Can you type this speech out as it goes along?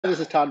This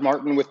is Todd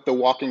Martin with The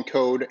Walking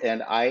Code,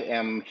 and I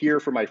am here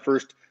for my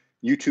first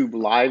YouTube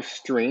live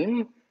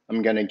stream.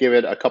 I'm going to give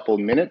it a couple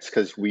minutes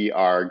because we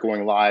are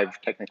going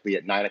live technically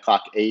at 9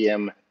 o'clock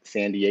a.m.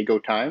 San Diego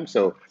time.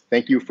 So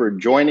thank you for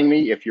joining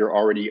me if you're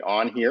already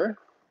on here.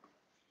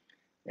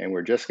 And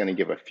we're just going to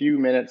give a few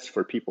minutes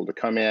for people to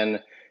come in.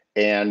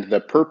 And the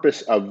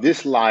purpose of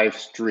this live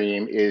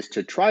stream is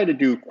to try to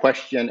do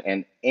question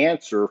and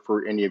answer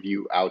for any of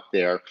you out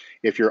there.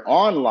 If you're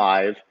on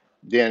live,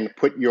 then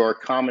put your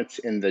comments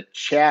in the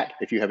chat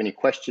if you have any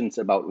questions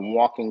about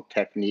walking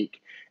technique.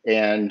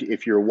 And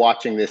if you're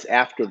watching this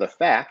after the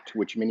fact,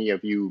 which many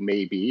of you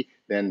may be,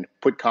 then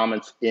put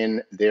comments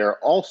in there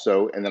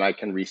also, and then I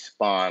can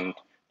respond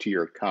to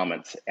your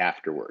comments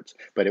afterwards.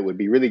 But it would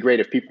be really great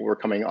if people were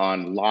coming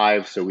on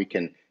live so we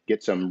can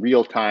get some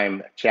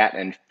real-time chat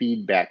and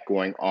feedback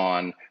going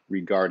on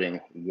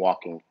regarding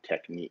walking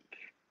technique.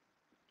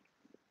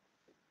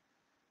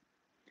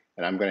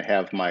 And I'm going to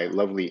have my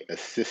lovely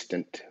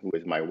assistant, who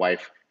is my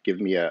wife,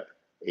 give me a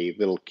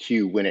little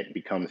cue when it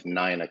becomes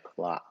 9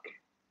 o'clock.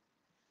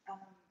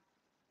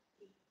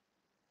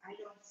 I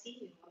don't see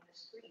you on the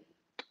screen.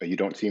 Oh, you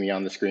don't see me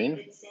on the screen?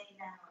 It's saying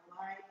now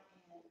live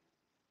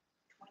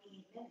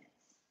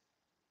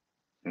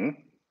in 28 minutes.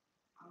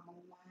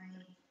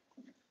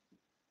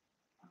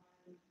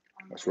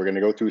 So we're going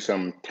to go through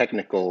some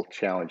technical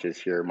challenges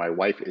here. My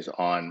wife is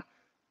on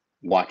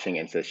watching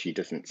and says she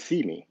doesn't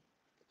see me.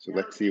 So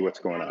let's see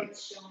what's going on.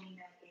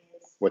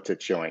 What's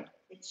it showing?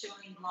 It's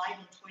showing live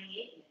in 28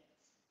 minutes.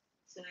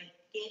 So it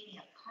gave me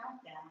a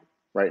countdown.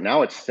 Right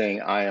now it's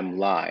saying I am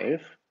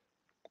live.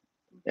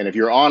 And if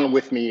you're on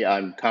with me,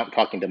 I'm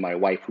talking to my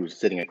wife who's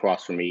sitting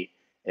across from me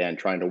and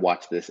trying to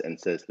watch this and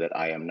says that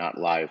I am not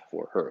live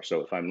for her.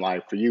 So if I'm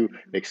live for you,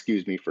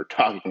 excuse me for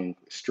talking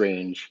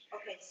strange.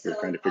 Okay, so we're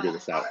trying to figure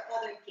this out. Our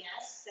other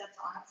guest that's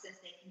on says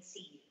they can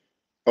see you.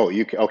 Oh,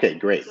 you can, okay,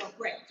 great. So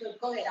great, so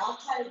go ahead. I'll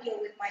try to deal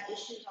with my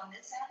issues on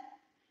this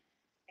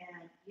end,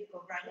 and you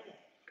go right ahead.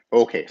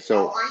 Okay,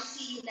 so. Oh, I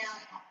see you now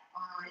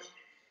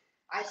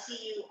I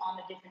see you on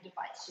a different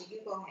device, so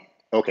you go ahead.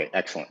 Okay,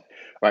 excellent.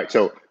 All right,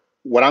 so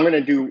what I'm going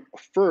to do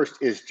first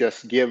is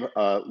just give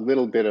a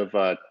little bit of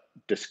a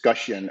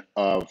discussion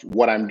of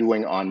what I'm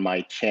doing on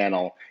my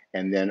channel.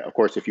 And then, of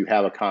course, if you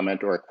have a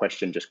comment or a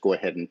question, just go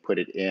ahead and put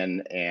it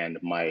in, and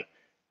my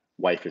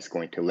wife is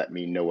going to let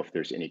me know if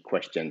there's any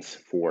questions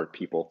for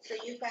people. So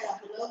you've got a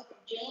hello from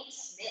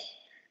James Smith.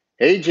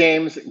 Hey,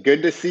 James,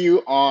 good to see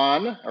you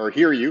on, or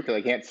hear you, because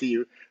I can't see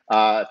you.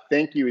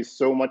 Thank you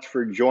so much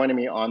for joining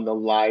me on the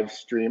live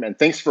stream, and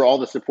thanks for all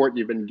the support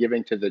you've been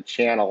giving to the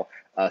channel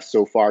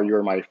so far.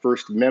 You're my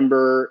first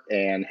member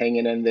and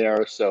hanging in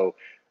there, so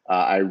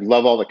I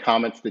love all the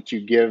comments that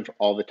you give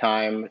all the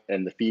time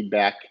and the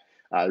feedback.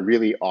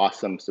 Really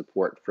awesome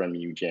support from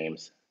you,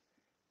 James.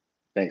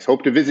 Thanks.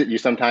 Hope to visit you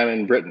sometime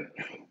in Britain.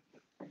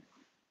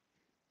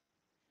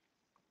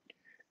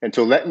 And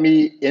so let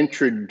me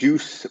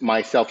introduce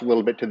myself a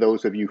little bit to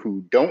those of you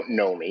who don't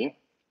know me.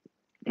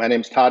 My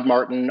name's Todd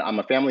Martin. I'm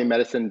a family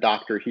medicine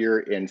doctor here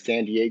in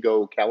San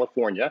Diego,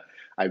 California.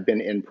 I've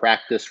been in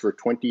practice for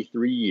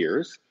 23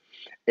 years.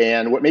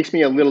 And what makes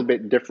me a little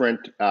bit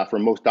different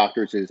from most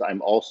doctors is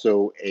I'm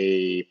also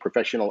a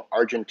professional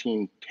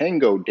Argentine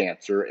tango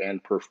dancer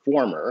and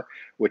performer,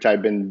 which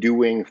I've been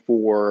doing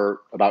for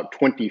about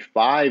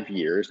 25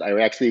 years. I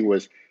actually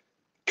was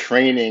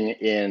training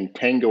in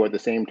tango at the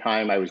same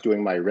time I was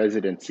doing my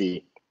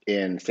residency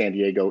in San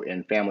Diego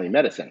in family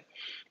medicine,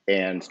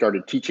 and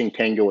started teaching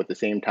tango at the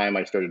same time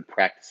I started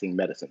practicing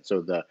medicine.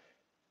 So the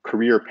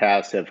career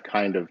paths have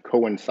kind of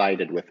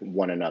coincided with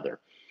one another.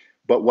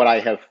 But what I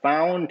have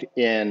found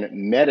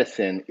in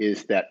medicine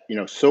is that,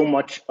 so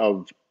much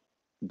of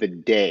the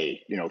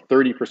day,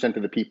 30%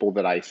 of the people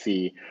that I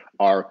see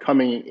are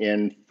coming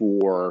in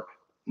for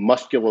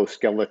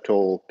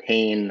musculoskeletal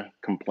pain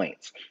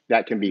complaints.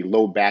 That can be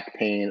low back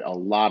pain, a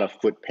lot of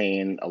foot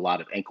pain, a lot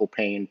of ankle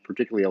pain,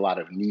 particularly a lot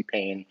of knee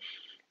pain.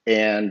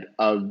 And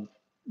a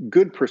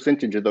good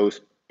percentage of those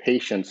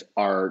patients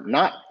are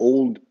not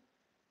old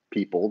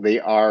people. They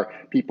are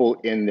people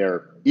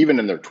even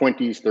in their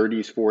 20s,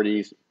 30s,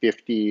 40s,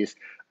 50s.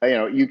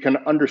 You can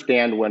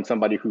understand when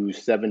somebody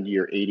who's 70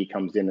 or 80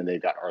 comes in and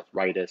they've got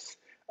arthritis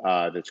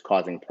that's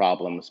causing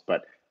problems.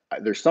 But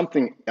there's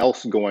something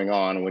else going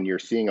on when you're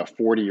seeing a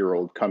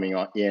 40-year-old coming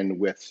in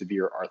with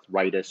severe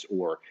arthritis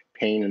or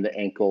pain in the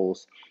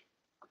ankles,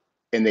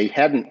 and they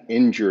hadn't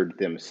injured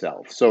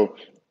themselves. So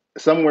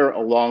somewhere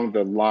along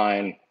the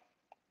line,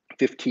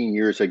 15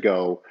 years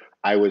ago,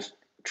 I was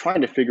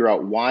trying to figure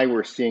out why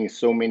we're seeing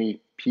so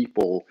many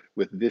people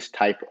with this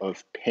type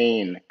of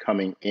pain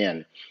coming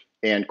in.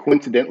 And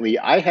coincidentally,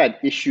 I had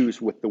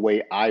issues with the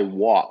way I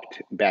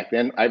walked back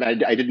then. I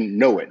didn't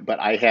know it, but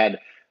I had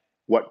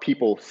what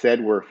people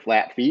said were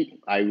flat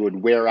feet. I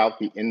would wear out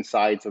the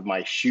insides of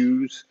my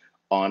shoes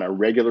on a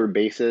regular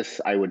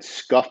basis. I would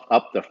scuff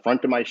up the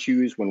front of my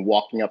shoes when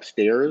walking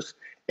upstairs,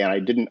 and I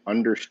didn't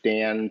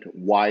understand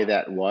why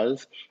that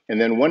was. And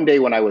then one day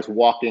when I was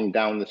walking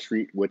down the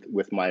street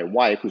with my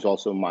wife, who's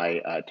also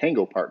my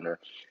tango partner,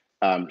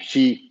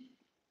 she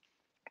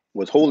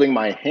was holding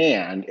my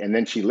hand, and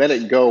then she let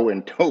it go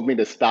and told me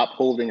to stop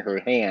holding her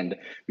hand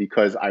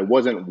because I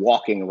wasn't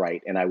walking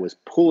right and I was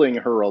pulling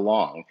her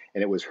along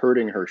and it was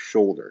hurting her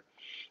shoulder.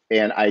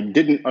 And I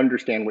didn't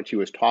understand what she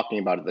was talking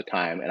about at the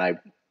time. And I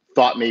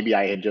thought maybe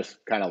I had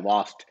just kind of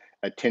lost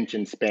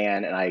attention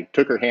span. And I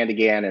took her hand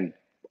again and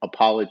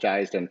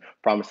apologized and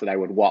promised that I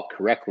would walk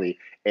correctly.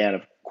 And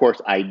of course,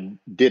 I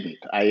didn't.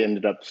 I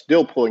ended up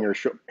still pulling her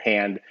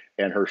hand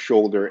and her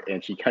shoulder,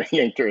 and she kind of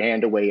yanked her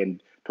hand away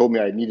and told me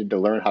I needed to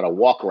learn how to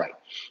walk right.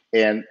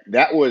 And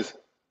that was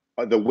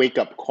the wake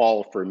up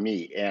call for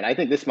me. And I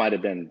think this might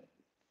have been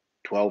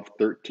 12,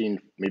 13,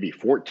 maybe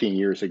 14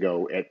 years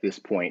ago at this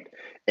point.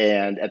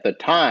 And at the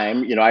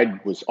time, I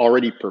was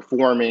already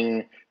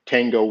performing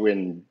tango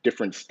in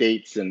different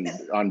states and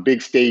on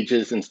big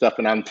stages and stuff.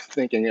 And I'm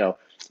thinking,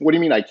 what do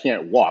you mean I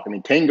can't walk? I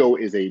mean, tango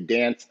is a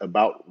dance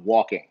about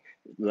walking.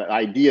 The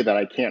idea that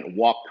I can't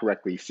walk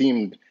correctly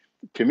seemed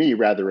to me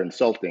rather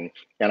insulting.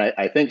 And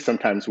I think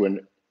sometimes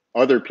when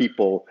other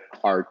people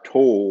are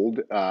told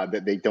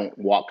that they don't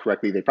walk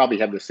correctly, they probably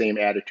have the same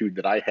attitude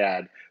that I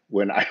had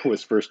when I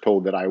was first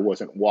told that I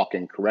wasn't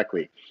walking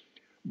correctly.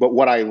 But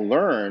what I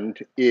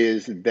learned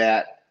is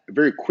that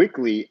very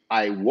quickly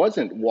I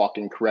wasn't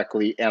walking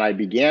correctly, and I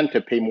began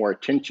to pay more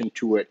attention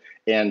to it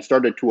and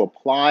started to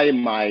apply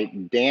my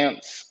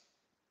dance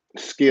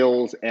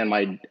skills and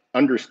my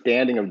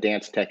understanding of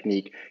dance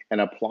technique and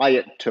apply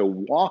it to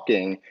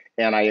walking.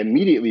 And I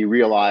immediately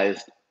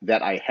realized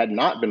that I had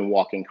not been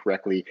walking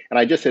correctly. And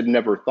I just had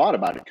never thought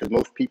about it because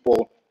most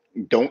people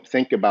don't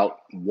think about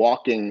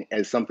walking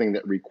as something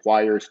that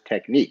requires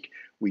technique.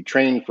 We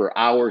train for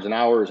hours and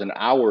hours and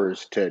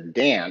hours to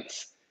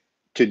dance,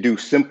 to do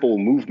simple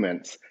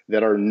movements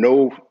that are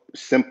no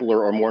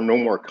simpler or no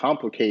more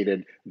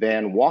complicated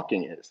than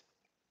walking is.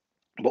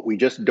 But we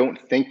just don't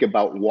think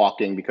about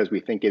walking because we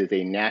think it is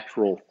a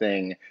natural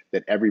thing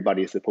that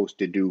everybody is supposed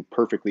to do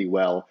perfectly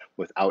well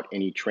without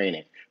any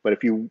training. But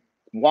if you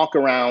walk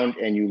around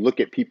and you look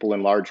at people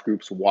in large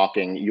groups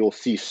walking, you'll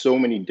see so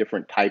many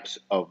different types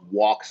of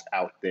walks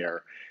out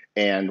there.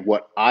 And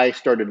what I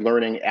started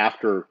learning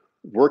after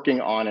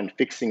working on and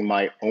fixing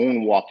my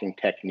own walking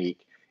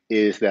technique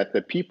is that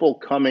the people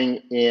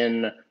coming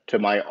in to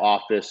my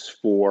office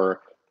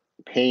for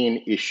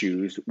pain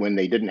issues when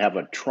they didn't have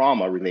a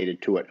trauma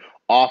related to it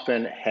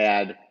often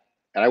had,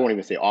 and I won't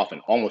even say often,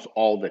 almost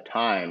all the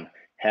time,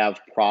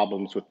 have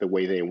problems with the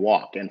way they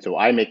walk. And so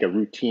I make a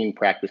routine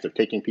practice of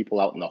taking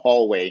people out in the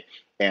hallway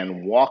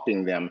and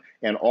walking them.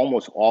 And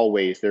almost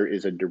always there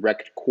is a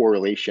direct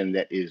correlation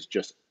that is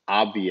just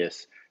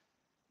obvious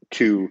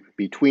to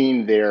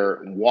between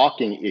their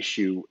walking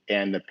issue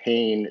and the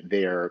pain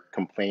they're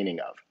complaining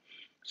of.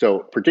 So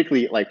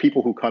particularly like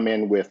people who come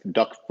in with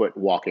duck foot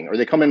walking, or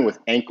they come in with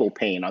ankle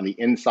pain on the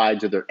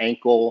insides of their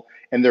ankle,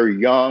 and they're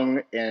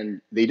young and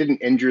they didn't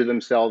injure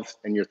themselves.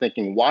 And you're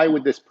thinking, why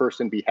would this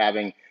person be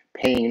having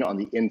pain on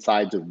the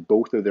insides of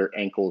both of their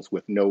ankles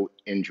with no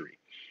injury?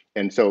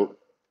 And so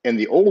in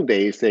the old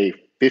days, say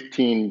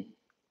 15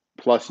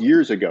 plus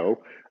years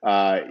ago,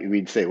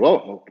 we'd say,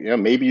 well,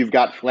 maybe you've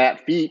got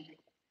flat feet.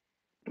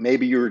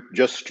 Maybe you're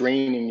just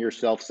straining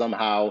yourself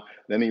somehow.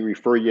 Let me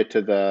refer you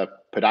to the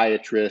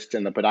podiatrist,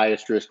 and the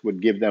podiatrist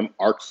would give them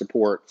arch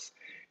supports.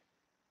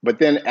 But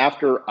then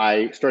after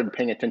I started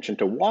paying attention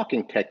to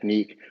walking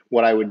technique,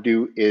 what I would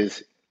do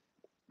is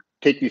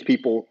take these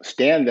people,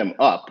 stand them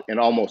up, and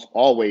almost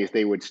always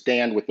they would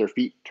stand with their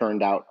feet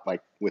turned out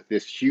like with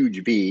this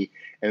huge V.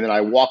 And then I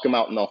walk them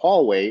out in the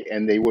hallway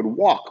and they would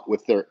walk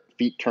with their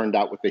feet turned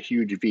out with a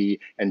huge V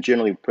and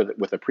generally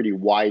with a pretty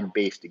wide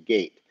based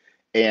gait.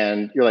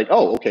 And you're like,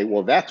 oh, okay,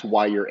 well, that's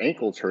why your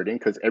ankle's hurting,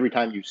 because every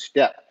time you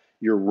step,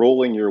 you're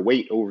rolling your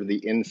weight over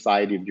the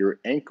inside of your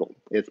ankle.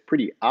 It's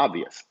pretty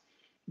obvious.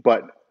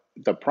 But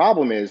the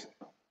problem is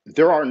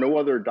there are no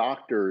other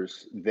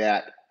doctors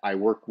that I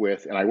work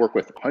with, and I work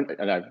with,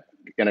 and I've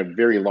in a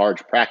very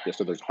large practice.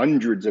 So there's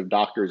hundreds of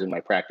doctors in my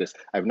practice.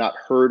 I've not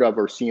heard of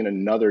or seen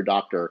another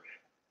doctor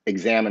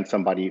examine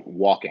somebody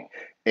walking,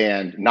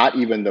 and not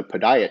even the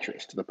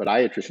podiatrist. The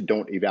podiatrists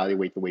don't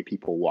evaluate the way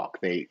people walk.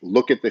 They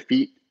look at the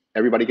feet.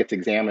 Everybody gets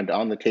examined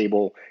on the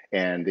table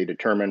and they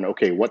determine,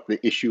 okay, what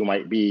the issue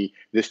might be.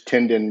 This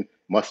tendon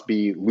must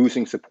be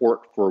losing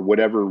support for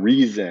whatever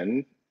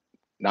reason,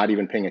 not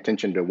even paying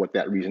attention to what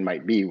that reason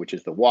might be, which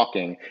is the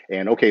walking.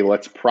 And okay,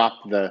 let's prop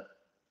the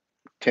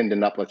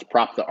tendon up, let's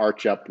prop the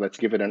arch up, let's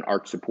give it an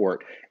arch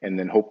support, and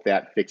then hope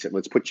that fix it.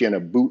 Let's put you in a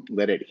boot,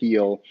 let it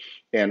heal.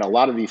 And a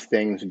lot of these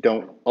things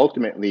don't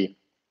ultimately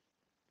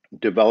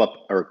develop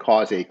or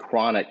cause a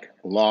chronic,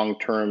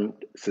 long-term,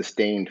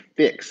 sustained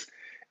fix.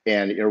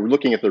 And we're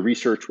looking at the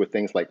research with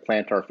things like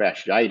plantar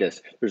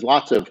fasciitis. There's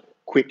lots of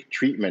quick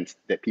treatments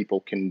that people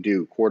can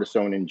do: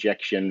 cortisone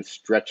injections,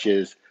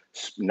 stretches,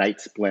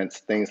 night splints,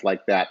 things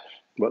like that.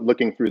 But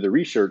looking through the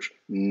research,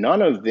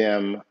 none of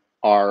them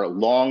are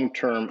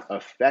long-term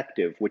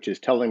effective, which is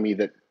telling me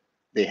that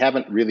they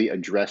haven't really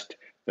addressed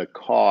the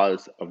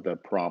cause of the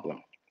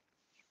problem.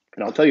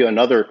 And I'll tell you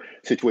another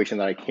situation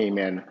that I came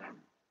in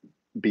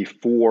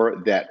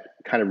before that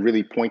kind of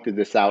really pointed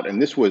this out.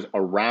 And this was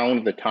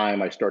around the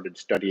time I started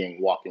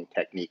studying walking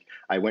technique.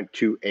 I went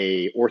to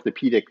a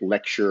orthopedic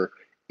lecture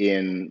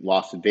in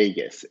Las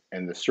Vegas,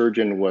 and the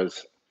surgeon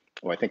was,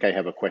 oh, I think I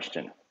have a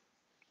question.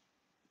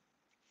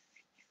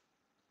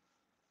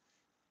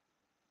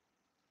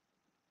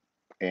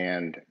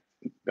 And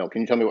Bill,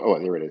 can you tell me? Oh,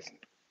 there it is.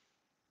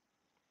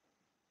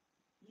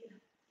 You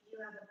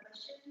have a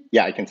question?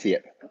 Yeah, I can see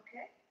it.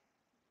 Okay.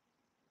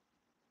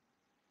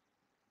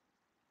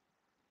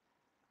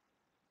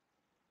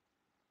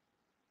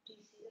 Do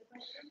you see the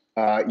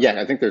question?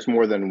 Yeah, I think there's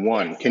more than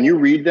one. Can you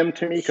read them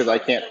to me? Because I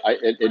can't,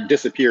 it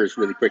disappears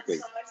really quickly.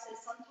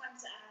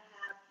 Sometimes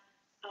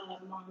I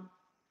have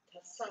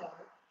Montassar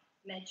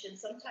mentioned,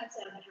 sometimes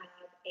I have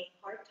a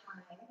hard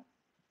time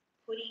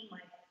putting my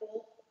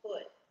full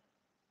foot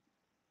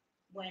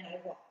when I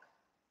walk.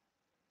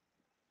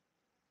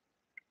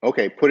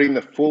 Okay, putting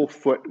the full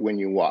foot when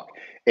you walk.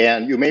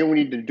 And you may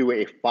need to do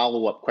a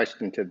follow-up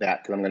question to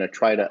that, because I'm going to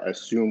try to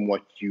assume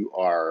what you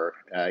are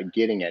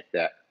getting at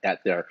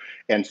there.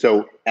 And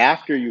so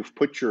after you've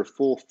put your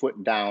full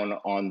foot down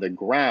on the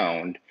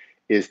ground,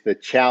 is the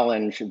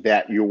challenge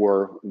that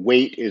your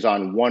weight is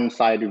on one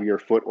side of your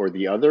foot or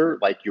the other,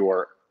 like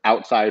your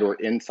outside or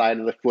inside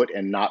of the foot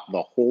and not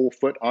the whole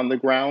foot on the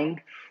ground?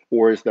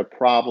 Or is the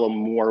problem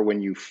more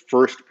when you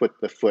first put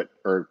the foot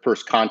or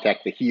first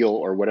contact the heel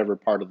or whatever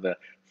part of the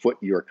foot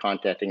you're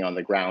contacting on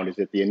the ground? Is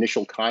it the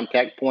initial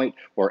contact point,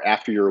 or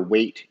after your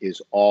weight is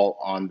all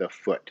on the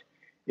foot?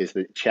 Is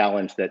the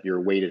challenge that your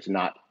weight is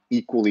not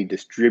equally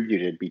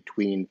distributed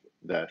between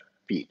the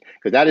feet?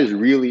 Because that is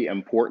really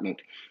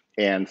important,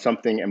 and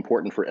something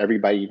important for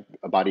everybody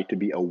to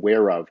be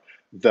aware of.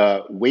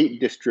 The weight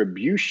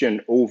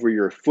distribution over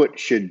your foot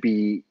should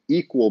be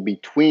equal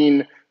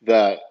between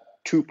the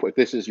two.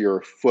 This is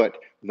your foot,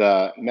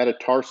 the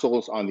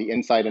metatarsals on the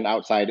inside and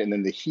outside, and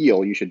then the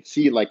heel. You should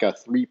see like a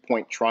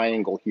 3-point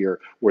triangle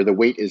here where the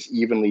weight is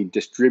evenly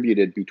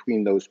distributed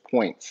between those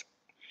points,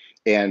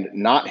 and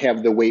not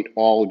have the weight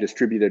all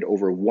distributed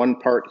over one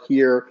part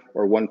here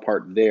or one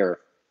part there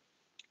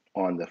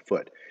on the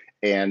foot.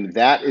 And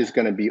that is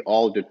going to be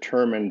all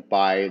determined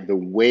by the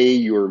way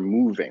you're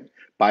moving,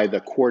 by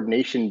the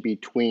coordination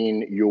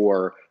between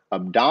your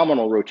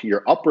abdominal rotation,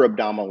 your upper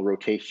abdominal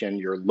rotation,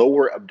 your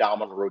lower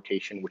abdominal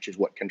rotation, which is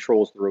what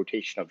controls the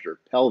rotation of your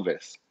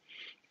pelvis,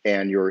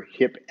 and your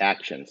hip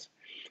actions.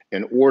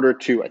 In order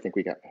to, I think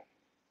we got,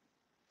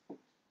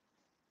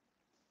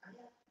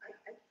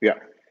 yeah.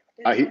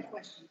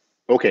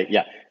 Okay,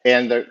 yeah.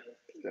 And the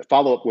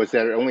follow-up was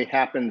that it only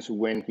happens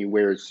when he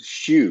wears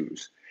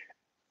shoes.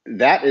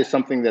 That is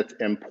something that's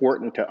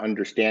important to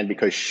understand,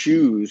 because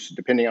shoes,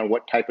 depending on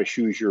what type of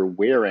shoes you're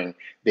wearing,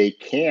 they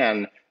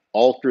can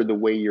alter the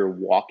way you're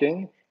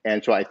walking.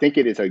 And so I think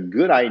it is a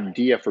good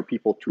idea for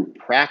people to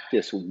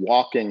practice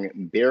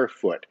walking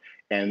barefoot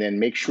and then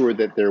make sure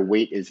that their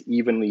weight is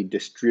evenly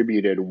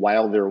distributed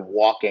while they're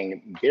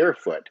walking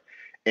barefoot.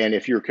 And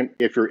if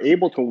you're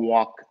able to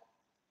walk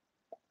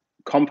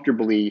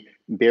comfortably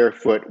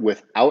barefoot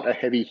without a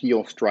heavy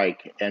heel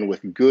strike and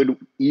with good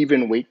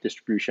even weight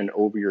distribution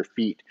over your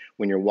feet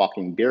when you're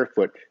walking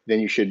barefoot, then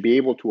you should be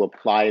able to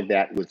apply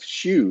that with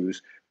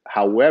shoes.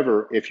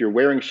 However, if you're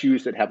wearing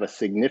shoes that have a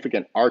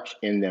significant arch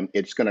in them,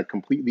 it's going to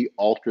completely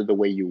alter the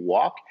way you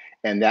walk,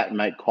 and that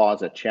might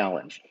cause a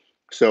challenge.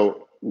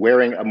 So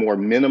wearing a more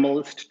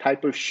minimalist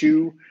type of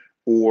shoe,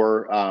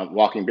 or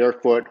walking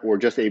barefoot, or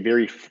just a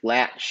very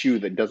flat shoe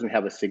that doesn't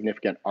have a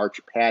significant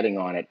arch padding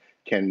on it,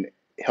 can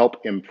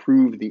help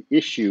improve the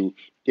issue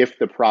if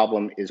the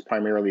problem is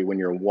primarily when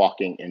you're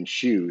walking in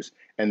shoes.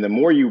 And the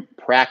more you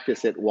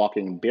practice it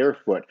walking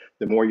barefoot,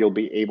 the more you'll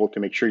be able to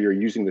make sure you're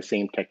using the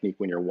same technique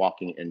when you're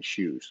walking in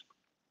shoes.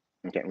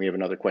 Okay, we have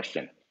another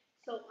question.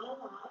 So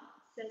Allah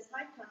says,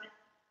 hi Todd,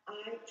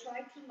 I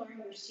tried to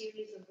learn your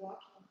series of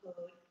walking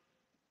code,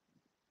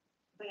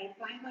 but I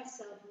find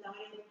myself not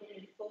able to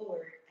move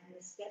forward, and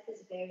the step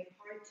is very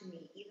hard to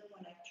me. Even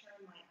when I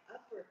turn my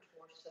upper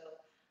torso,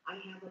 I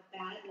have a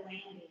bad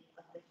landing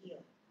of the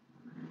heel.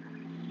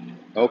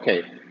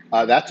 Okay,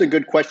 that's a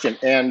good question.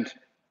 And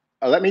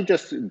let me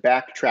just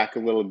backtrack a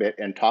little bit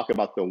and talk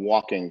about the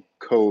walking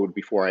code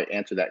before I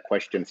answer that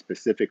question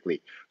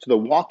specifically. So the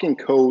walking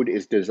code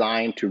is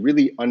designed to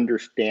really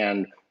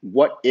understand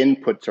what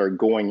inputs are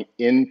going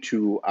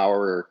into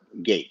our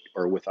gait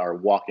or with our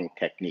walking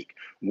technique.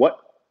 What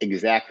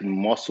exact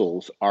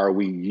muscles are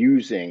we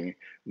using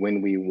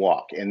when we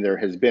walk? And there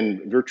has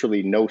been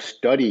virtually no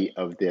study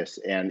of this,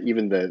 and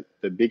even the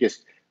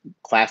biggest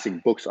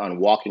classic books on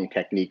walking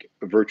technique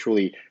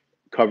virtually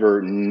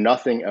cover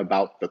nothing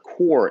about the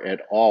core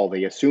at all.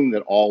 They assume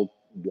that all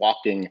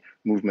walking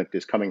movement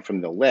is coming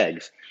from the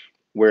legs,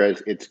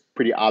 whereas it's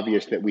pretty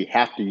obvious that we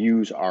have to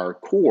use our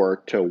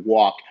core to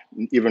walk.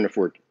 Even if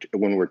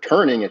when we're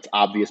turning, it's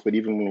obvious, but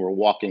even when we're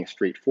walking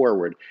straight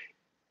forward,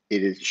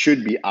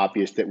 should be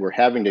obvious that we're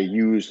having to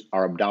use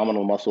our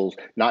abdominal muscles,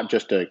 not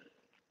just to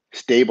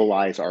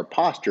stabilize our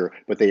posture,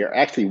 but they are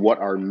actually what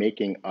are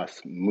making us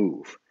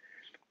move.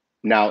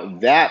 Now,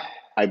 that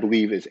I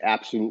believe is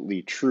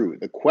absolutely true.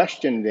 The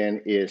question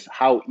then is,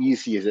 how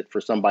easy is it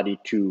for somebody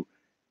to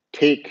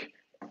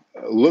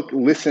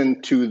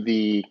listen to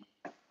the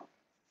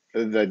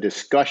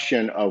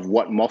discussion of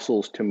what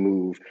muscles to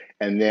move,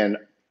 and then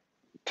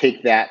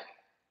take that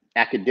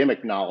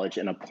academic knowledge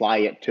and apply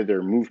it to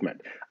their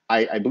movement.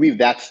 I believe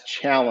that's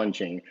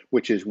challenging,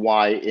 which is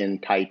why in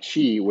Tai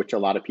Chi, which a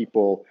lot of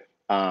people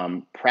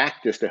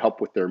practice to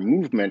help with their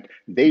movement,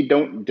 they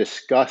don't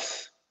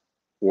discuss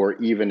or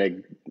even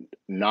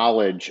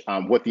acknowledge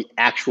what the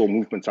actual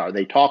movements are.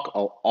 They talk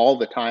all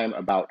the time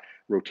about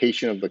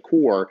rotation of the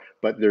core,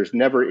 but there's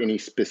never any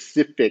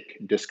specific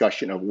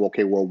discussion of,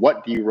 okay, well,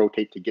 what do you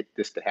rotate to get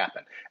this to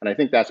happen? And I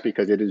think that's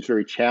because it is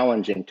very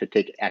challenging to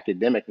take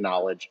academic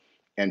knowledge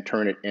and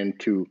turn it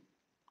into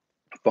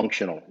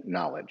functional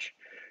knowledge.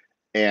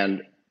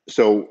 And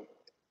so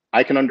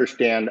I can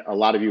understand a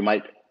lot of you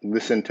might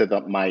listen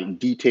to my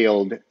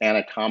detailed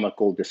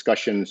anatomical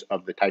discussions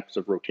of the types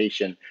of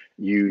rotation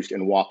used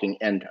in walking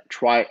and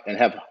try and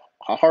have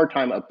a hard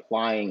time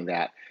applying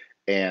that.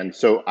 And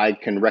so I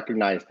can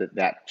recognize that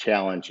that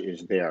challenge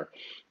is there.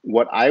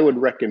 What I would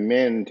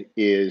recommend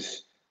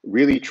is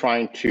really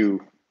trying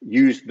to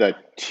use the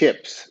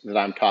tips that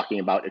I'm talking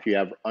about if you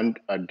have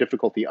a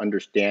difficulty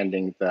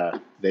understanding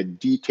the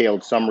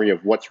detailed summary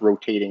of what's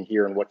rotating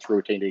here and what's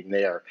rotating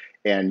there,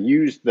 and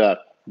use the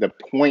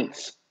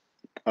points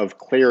of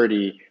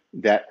clarity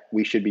that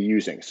we should be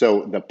using.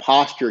 So the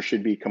posture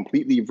should be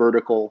completely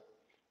vertical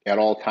at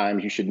all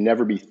times. You should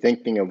never be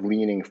thinking of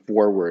leaning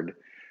forward.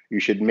 You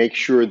should make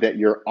sure that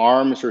your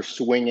arms are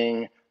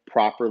swinging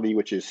properly,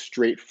 which is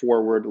straight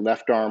forward,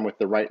 left arm with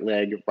the right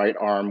leg, right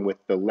arm with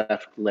the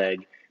left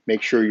leg.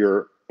 Make sure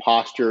your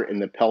posture in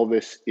the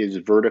pelvis is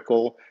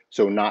vertical,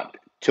 so not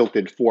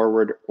tilted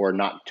forward or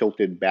not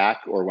tilted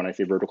back, or when I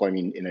say vertical, I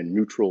mean in a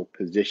neutral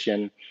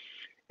position.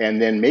 And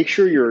then make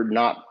sure you're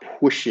not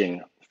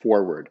pushing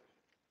forward.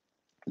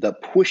 The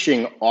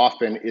pushing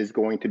often is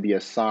going to be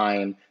a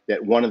sign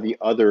that one of the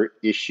other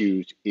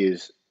issues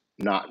is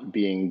not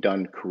being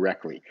done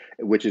correctly,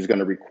 which is going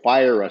to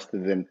require us to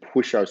then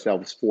push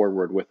ourselves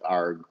forward with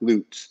our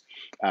glutes,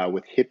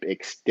 with hip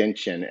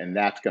extension, and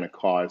that's going to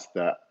cause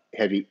the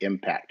heavy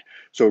impact.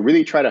 So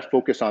really try to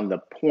focus on the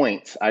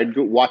points. I'd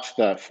watch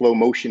the flow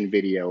motion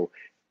video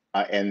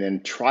and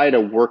then try to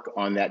work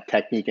on that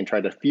technique and try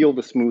to feel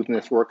the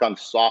smoothness, work on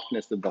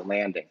softness of the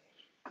landing.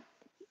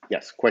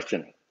 Yes,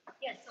 question.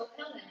 Yes, so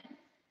Helen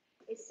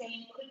is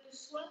saying, could the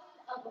swelling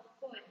of a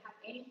foot have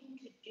anything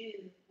to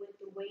do with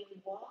the way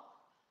you walk,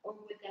 or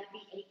would that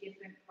be a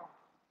different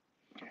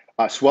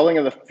problem? Swelling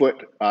of the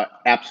foot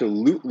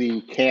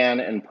absolutely can,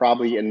 and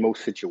probably in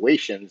most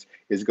situations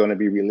is going to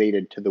be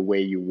related to the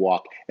way you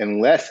walk,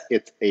 unless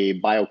it's a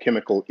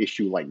biochemical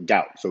issue like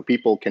gout. So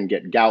people can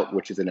get gout,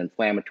 which is an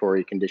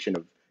inflammatory condition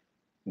of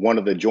one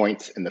of the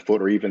joints in the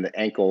foot or even the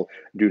ankle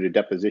due to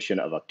deposition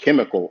of a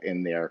chemical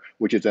in there,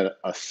 which is a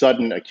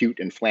sudden acute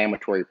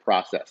inflammatory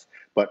process.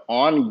 But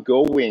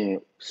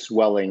ongoing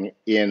swelling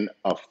in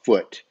a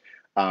foot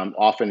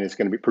often is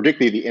going to be,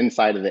 particularly the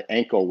inside of the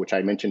ankle, which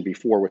I mentioned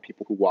before with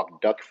people who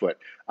walk duck foot,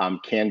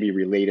 can be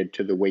related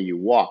to the way you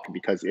walk.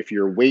 Because if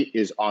your weight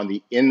is on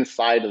the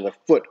inside of the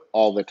foot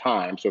all the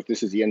time, so if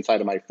this is the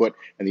inside of my foot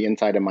and the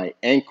inside of my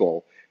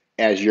ankle,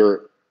 as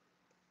your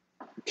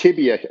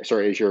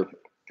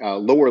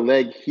lower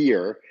leg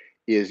here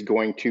is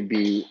going to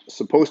be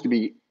supposed to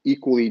be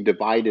equally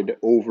divided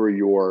over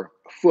your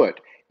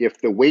foot.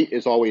 If the weight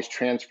is always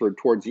transferred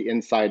towards the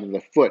inside of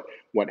the foot,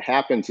 what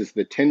happens is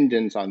the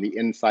tendons on the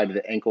inside of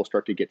the ankle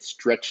start to get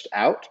stretched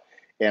out,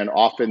 and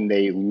often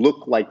they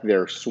look like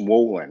they're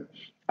swollen.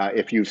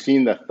 If you've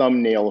seen the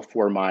thumbnail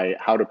for my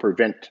how to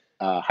prevent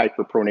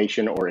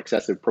hyperpronation or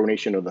excessive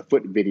pronation of the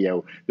foot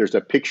video, there's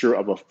a picture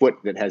of a foot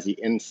that has the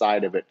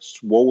inside of it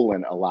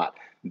swollen a lot.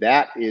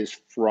 That is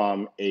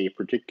from a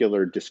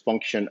particular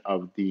dysfunction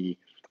of the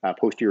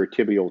posterior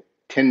tibial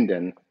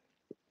tendon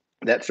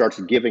that starts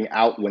giving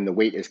out when the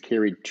weight is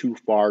carried too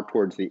far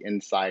towards the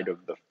inside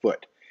of the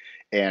foot.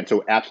 And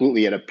so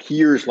absolutely, it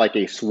appears like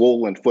a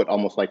swollen foot,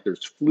 almost like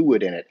there's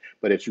fluid in it,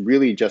 but it's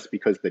really just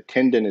because the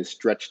tendon is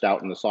stretched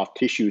out and the soft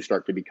tissues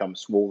start to become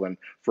swollen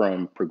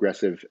from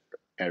progressive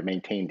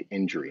maintained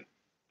injury.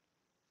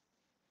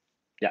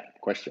 Yeah,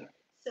 question.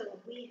 So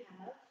we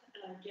have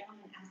a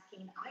gentleman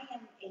asking, I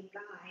am a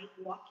guy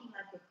walking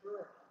like a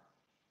girl,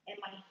 and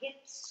my hip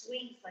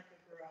swings like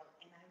a girl,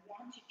 and I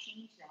want to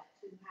change that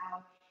to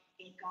how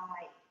a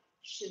guy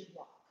should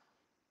walk.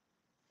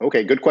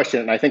 Okay, good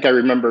question. And I think I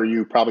remember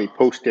you probably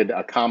posted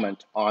a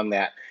comment on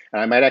that. And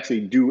I might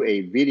actually do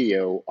a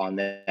video on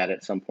that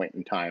at some point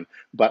in time.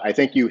 But I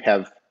think you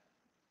have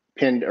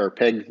pinned or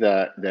pegged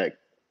the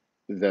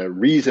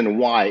reason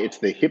why. It's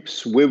the hip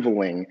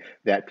swiveling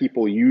that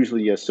people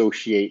usually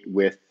associate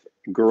with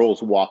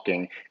girls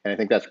walking. And I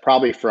think that's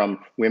probably from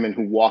women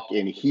who walk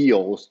in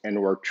heels and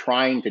who are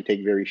trying to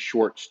take very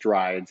short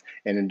strides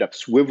and end up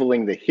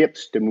swiveling the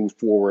hips to move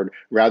forward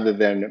rather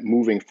than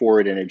moving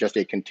forward in just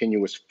a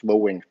continuous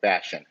flowing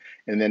fashion.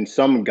 And then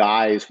some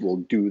guys will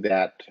do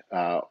that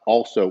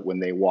also when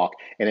they walk,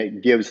 and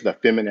it gives the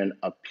feminine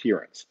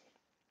appearance.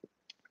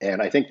 And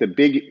I think the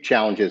big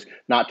challenge is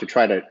not to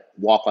try to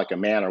walk like a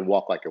man or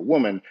walk like a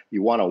woman.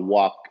 You want to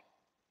walk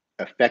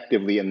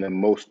effectively in the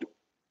most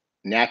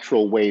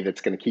natural way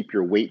that's going to keep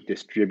your weight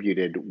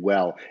distributed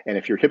well. And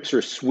if your hips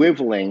are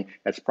swiveling,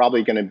 that's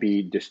probably going to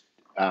be just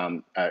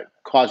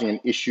causing an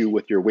issue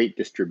with your weight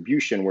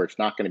distribution where it's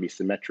not going to be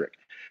symmetric.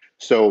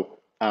 So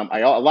I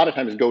a lot of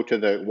times go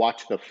to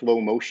watch the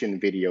flow motion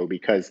video,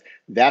 because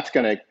that's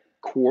going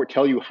to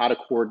tell you how to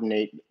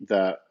coordinate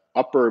the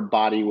upper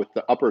body with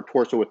the upper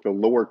torso with the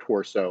lower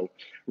torso,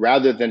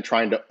 rather than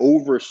trying to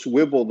over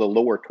swivel the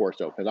lower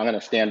torso. Because I'm going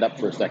to stand up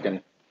for a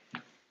second.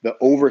 The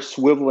over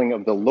swiveling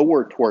of the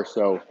lower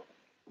torso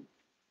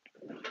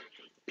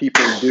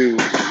people do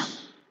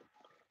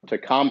to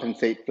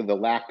compensate for the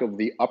lack of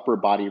the upper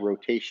body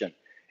rotation.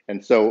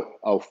 And so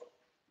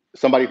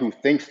somebody who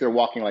thinks they're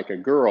walking like a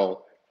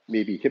girl,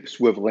 maybe hip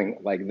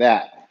swiveling like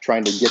that,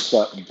 trying to get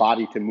the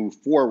body to move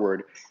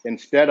forward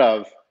instead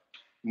of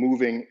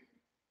moving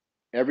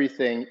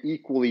everything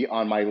equally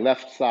on my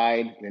left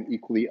side and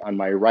equally on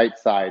my right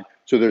side.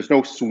 So there's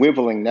no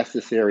swiveling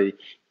necessary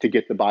to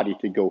get the body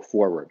to go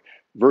forward,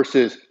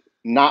 versus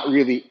not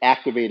really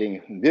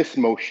activating this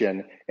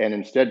motion and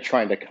instead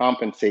trying to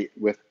compensate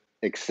with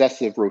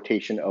excessive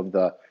rotation of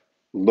the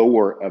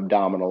lower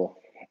abdominal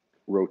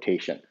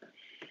rotation.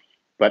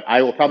 But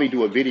I will probably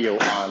do a video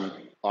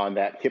on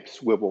that hip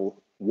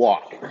swivel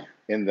walk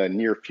in the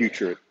near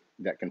future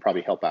that can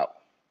probably help out.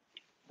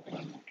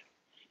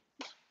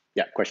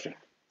 Yeah, question.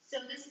 So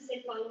this is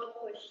a follow-up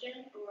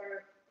question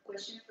or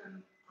question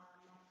from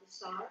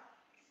Todd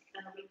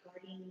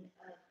regarding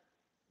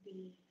the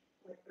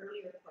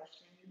earlier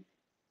question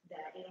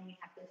that it only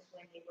happens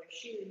when they wear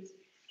shoes.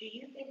 Do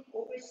you think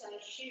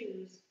oversized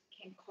shoes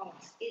can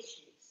cause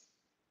issues?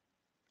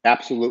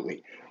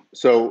 Absolutely.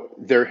 So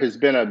there has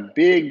been a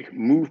big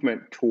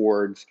movement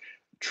towards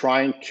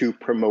trying to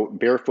promote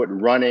barefoot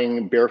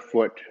running,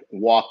 barefoot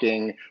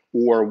walking,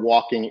 or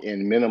walking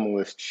in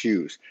minimalist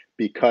shoes.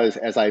 Because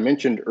as I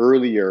mentioned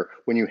earlier,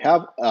 when you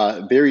have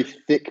a very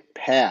thick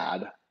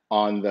pad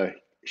on the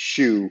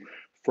shoe,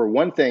 for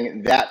one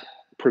thing, that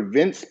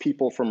prevents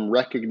people from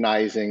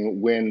recognizing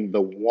when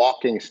the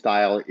walking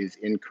style is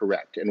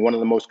incorrect. And one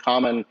of the most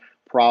common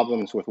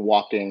problems with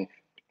walking,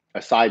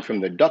 aside from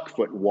the duck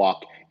foot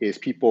walk, is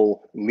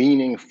people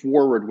leaning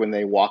forward when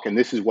they walk. And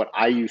this is what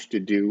I used to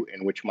do,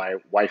 in which my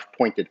wife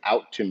pointed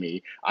out to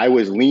me. I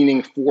was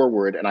leaning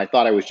forward and I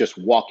thought I was just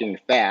walking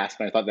fast,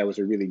 and I thought that was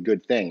a really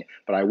good thing,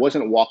 but I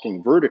wasn't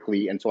walking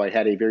vertically. And so I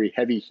had a very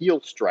heavy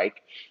heel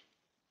strike.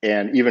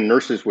 And even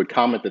nurses would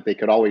comment that they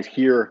could always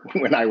hear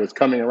when I was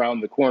coming around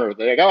the corner.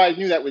 They're like, "Oh, I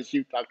knew that was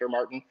you, Dr.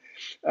 Martin,"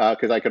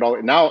 because I could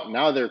always,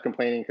 now they're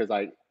complaining because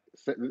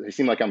they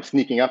seem like I'm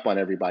sneaking up on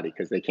everybody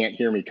because they can't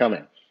hear me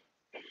coming.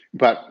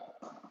 But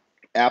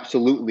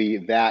absolutely,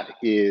 that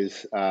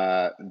is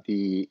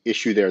the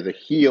issue there.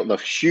 The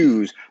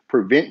shoes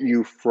prevent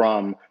you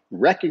from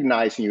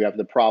recognizing you have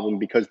the problem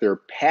because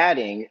they're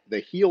padding the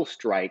heel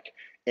strike.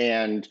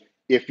 And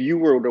if you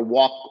were to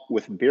walk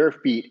with bare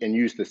feet and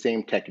use the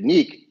same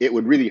technique, it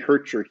would really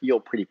hurt your heel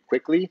pretty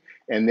quickly.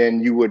 And then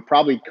you would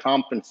probably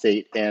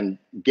compensate and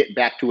get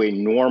back to a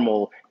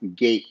normal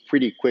gait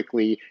pretty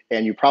quickly.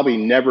 And you probably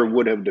never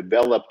would have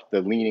developed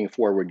the leaning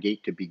forward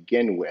gait to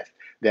begin with,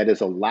 that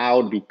is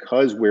allowed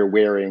because we're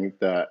wearing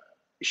the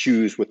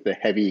shoes with the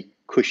heavy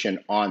cushion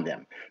on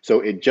them.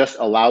 So it just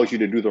allows you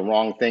to do the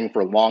wrong thing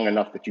for long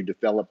enough that you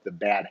develop the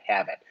bad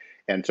habit.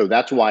 And so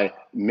that's why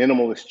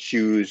minimalist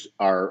shoes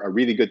are a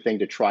really good thing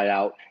to try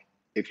out.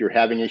 If you're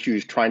having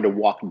issues trying to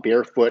walk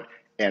barefoot,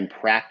 and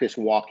practice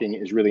walking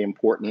is really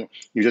important.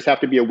 You just have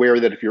to be aware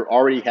that if you're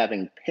already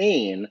having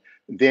pain,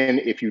 then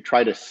if you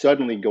try to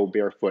suddenly go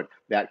barefoot,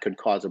 that could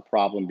cause a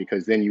problem,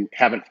 because then you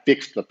haven't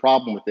fixed the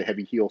problem with the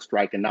heavy heel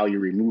strike, and now you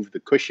remove the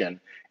cushion,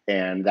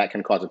 and that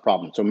can cause a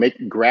problem. So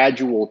make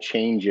gradual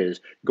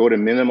changes, go to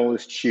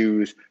minimalist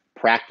shoes,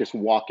 practice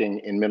walking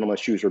in minimalist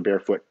shoes or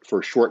barefoot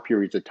for short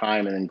periods of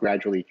time, and then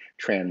gradually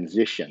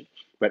transition.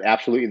 But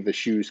absolutely, the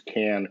shoes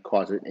can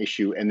cause an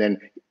issue. And then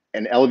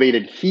an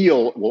elevated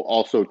heel will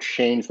also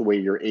change the way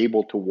you're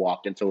able to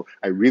walk. And so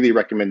I really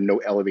recommend no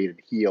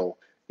elevated heel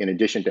in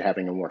addition to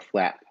having a more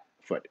flat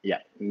foot. Yeah,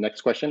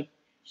 next question.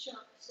 Sure.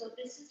 So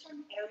this is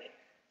from Eric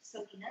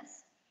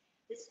Salinas.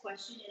 This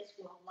question is,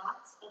 will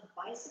lots of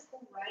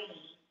bicycle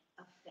riding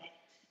affect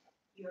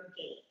your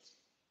gait?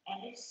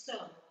 And if so,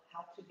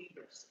 how to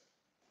reverse it?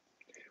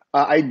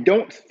 I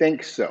don't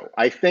think so.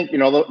 I think, a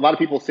lot of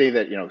people say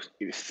that,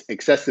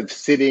 excessive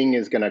sitting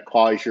is going to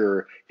cause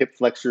your hip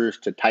flexors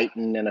to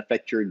tighten and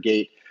affect your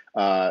gait,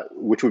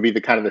 which would be the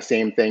kind of the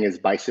same thing as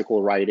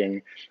bicycle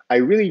riding. I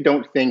really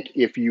don't think,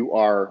 if you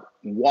are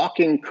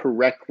walking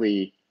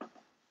correctly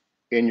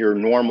in your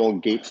normal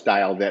gait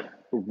style, that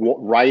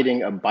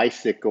riding a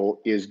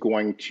bicycle is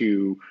going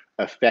to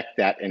affect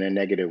that in a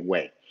negative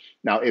way.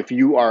 Now, if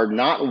you are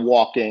not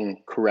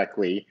walking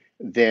correctly,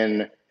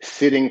 then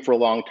sitting for a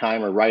long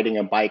time or riding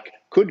a bike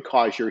could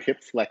cause your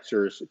hip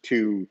flexors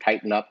to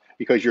tighten up,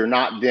 because you're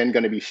not then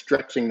going to be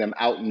stretching them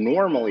out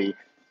normally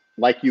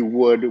like you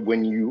would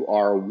when you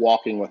are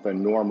walking with a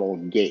normal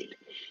gait.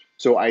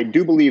 So I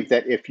do believe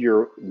that if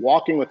you're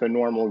walking with a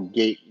normal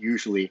gait,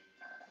 usually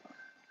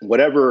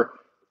whatever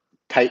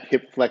tight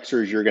hip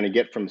flexors you're going to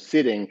get from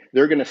sitting,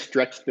 they're going to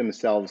stretch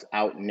themselves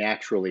out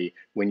naturally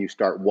when you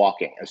start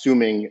walking,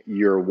 assuming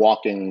you're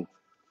walking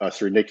a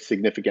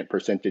significant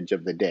percentage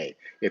of the day.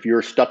 If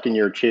you're stuck in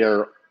your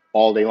chair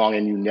all day long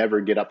and you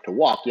never get up to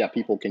walk, yeah,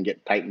 people can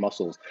get tight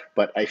muscles.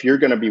 But if you're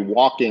going to be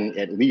walking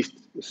at least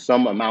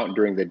some amount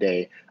during the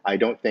day, I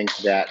don't think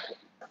that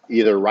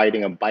either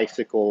riding a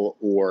bicycle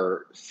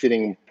or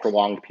sitting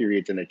prolonged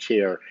periods in a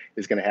chair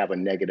is going to have a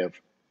negative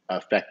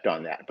effect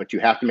on that. But you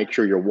have to make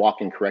sure you're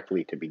walking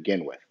correctly to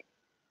begin with.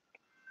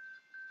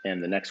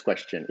 And the next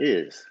question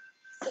is.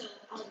 So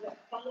a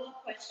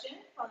follow-up question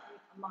from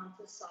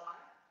Montessor.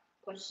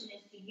 Question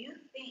is,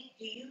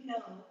 do you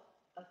know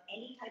of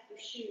any type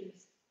of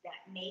shoes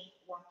that make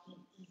walking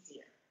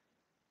easier?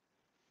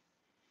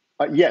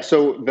 Yeah,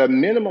 so the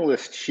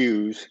minimalist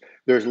shoes,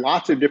 there's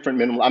lots of different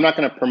minimal. I'm not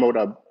going to promote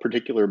a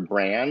particular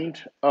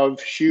brand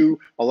of shoe.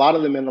 A lot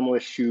of the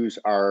minimalist shoes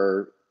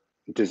are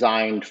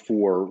designed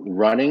for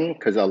running,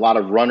 because a lot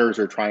of runners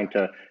are trying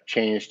to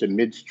change to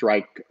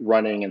mid-strike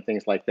running and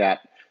things like that.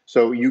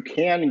 So you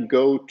can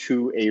go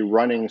to a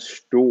running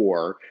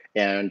store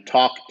and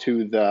talk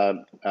to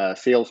the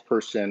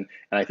salesperson,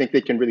 and I think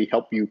they can really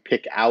help you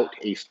pick out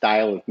a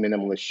style of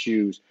minimalist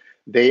shoes.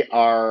 They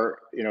are,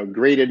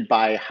 graded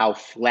by how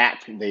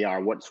flat they are,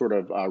 what sort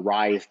of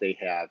rise they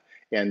have,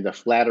 and the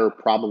flatter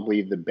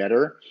probably the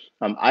better.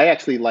 I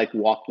actually like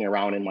walking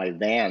around in my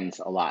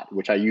Vans a lot,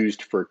 which I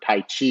used for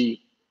Tai Chi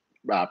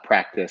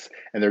practice,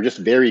 and they're just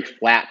very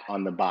flat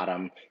on the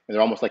bottom, and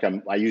they're almost like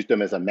I used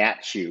them as a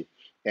mat shoe.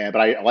 But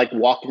I like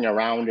walking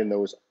around in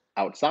those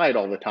outside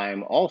all the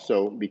time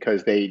also,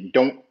 because they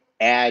don't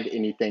add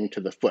anything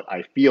to the foot.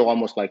 I feel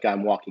almost like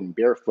I'm walking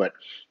barefoot,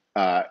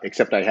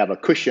 except I have a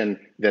cushion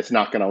that's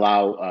not going to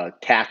allow a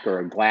tack or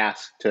a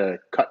glass to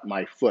cut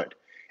my foot.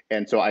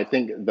 And so I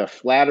think the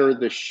flatter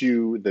the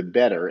shoe, the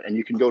better. And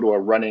you can go to a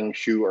running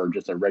shoe or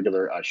just a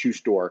regular shoe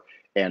store,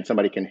 and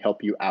somebody can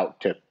help you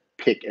out to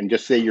pick, and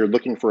just say you're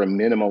looking for a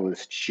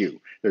minimalist shoe.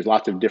 There's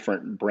lots of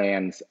different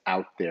brands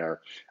out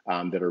there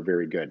that are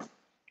very good.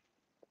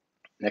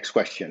 Next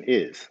question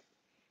is.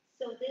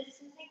 So this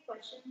is a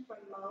question from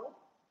Mo,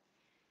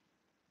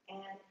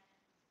 and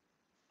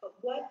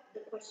the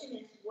question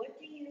is, what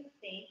do you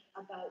think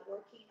about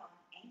working on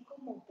ankle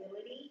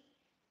mobility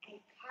and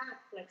calf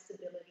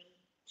flexibility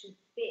to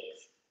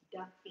fix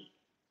duck feet?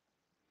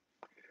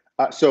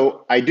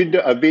 So I did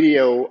a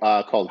video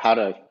called "How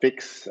to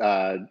Fix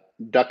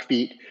Duck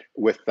Feet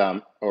with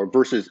or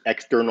versus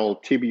External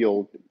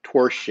Tibial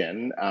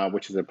Torsion,"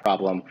 which is a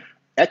problem.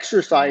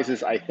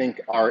 Exercises, I think,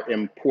 are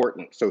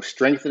important. So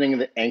strengthening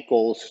the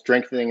ankles,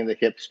 strengthening the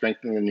hips,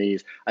 strengthening the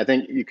knees. I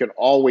think you can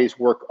always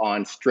work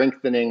on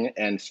strengthening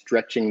and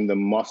stretching the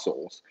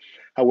muscles.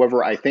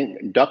 However, I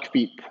think duck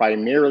feet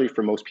primarily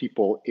for most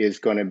people is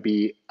going to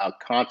be a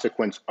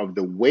consequence of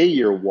the way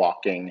you're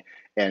walking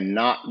and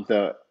not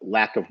the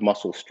lack of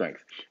muscle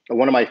strength.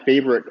 One of my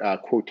favorite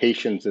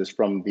quotations is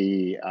from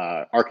the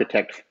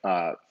architect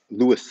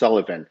Louis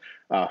Sullivan.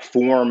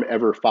 Form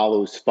ever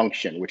follows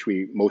function, which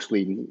we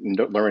mostly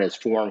learn as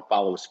form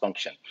follows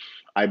function.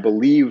 I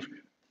believe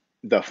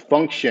the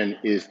function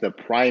is the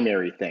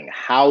primary thing.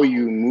 How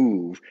you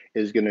move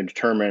is going to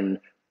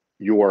determine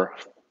your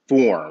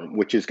form,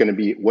 which is going to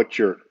be what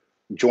your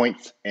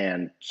joints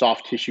and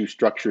soft tissue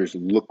structures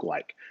look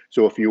like.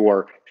 So if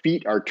your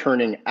feet are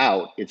turning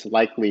out, it's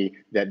likely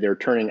that they're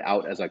turning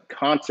out as a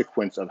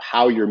consequence of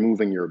how you're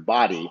moving your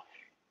body.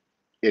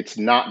 It's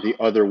not the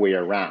other way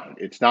around.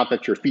 It's not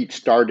that your feet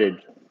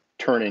started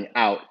turning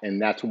out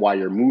and that's why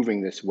you're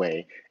moving this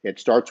way. It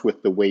starts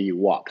with the way you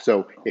walk.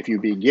 So if you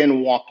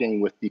begin walking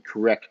with the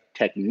correct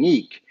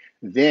technique,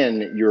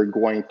 then you're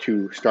going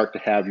to start to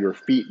have your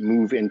feet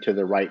move into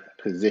the right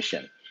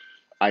position.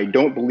 I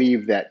don't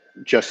believe that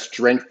just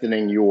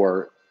strengthening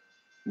your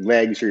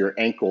legs or your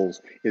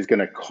ankles is going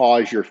to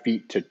cause your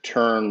feet to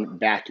turn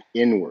back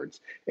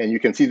inwards. And you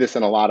can see this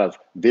in a lot of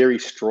very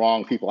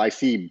strong people. I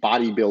see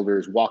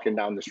bodybuilders walking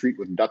down the street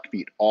with duck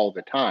feet all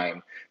the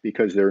time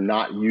because they're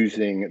not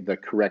using the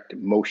correct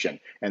motion.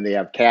 And they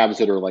have calves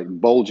that are like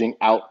bulging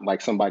out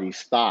like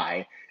somebody's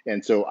thigh.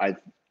 And so I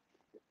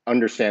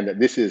understand that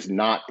this is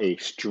not a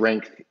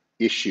strength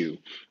issue.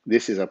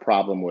 This is a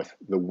problem with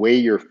the way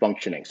you're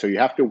functioning. So you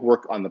have to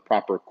work on the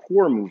proper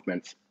core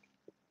movements.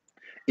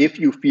 If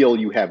you feel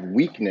you have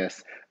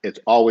weakness, it's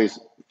always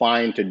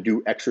fine to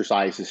do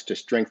exercises to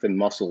strengthen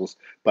muscles,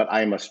 but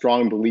I'm a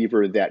strong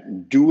believer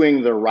that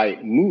doing the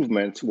right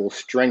movements will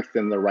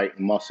strengthen the right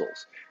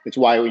muscles. It's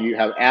why you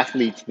have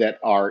athletes that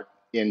are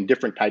in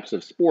different types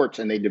of sports,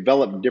 and they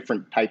develop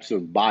different types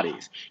of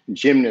bodies.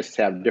 Gymnasts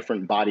have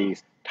different body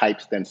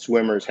types than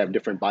swimmers, have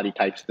different body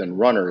types than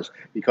runners,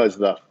 because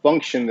the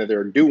function that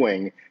they're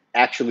doing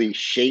actually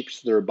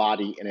shapes their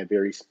body in a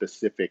very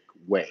specific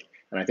way.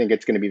 And I think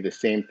it's going to be the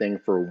same thing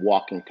for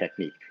walking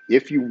technique.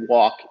 If you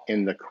walk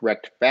in the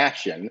correct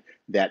fashion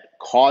that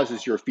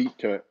causes your feet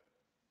to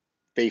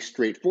face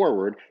straight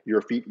forward,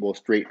 your feet will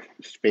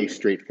face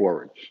straight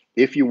forward.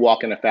 If you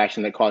walk in a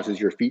fashion that causes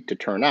your feet to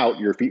turn out,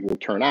 your feet will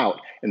turn out.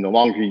 And the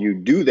longer you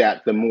do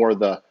that, the more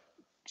the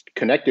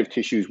connective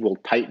tissues will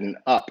tighten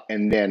up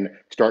and then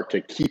start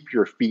to keep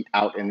your feet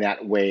out in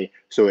that way,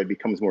 so it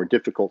becomes more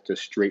difficult to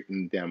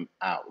straighten them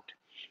out.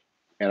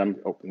 And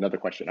another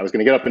question. I was going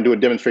to get up and do a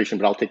demonstration,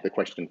 but I'll take the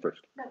question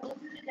first. No, we'll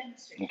do the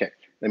demonstration. Okay,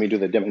 let me do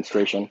the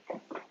demonstration.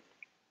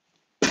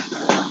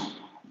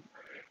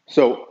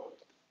 So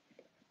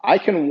I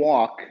can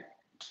walk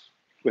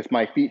with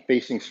my feet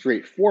facing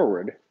straight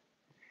forward,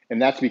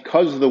 and that's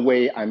because of the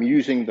way I'm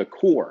using the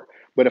core.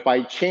 But if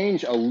I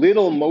change a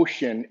little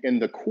motion in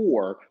the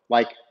core,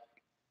 like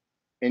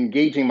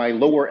engaging my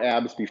lower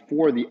abs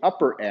before the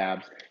upper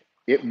abs,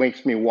 it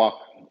makes me walk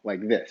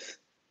like this.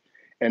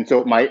 And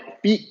so my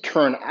feet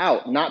turn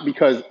out, not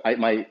because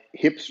my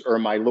hips or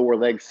my lower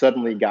legs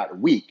suddenly got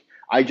weak.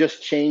 I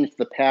just changed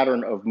the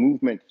pattern of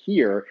movement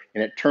here,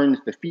 and it turns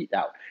the feet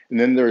out. And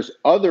then there's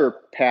other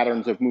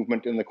patterns of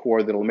movement in the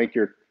core that'll make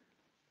your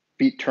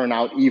feet turn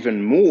out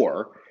even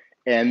more.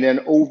 And then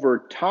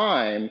over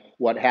time,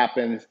 what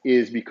happens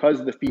is,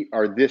 because the feet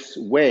are this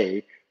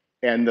way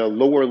and the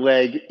lower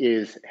leg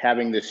is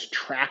having this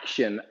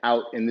traction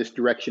out in this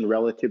direction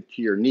relative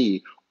to your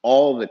knee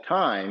all the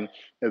time,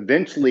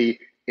 eventually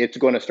it's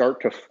going to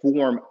start to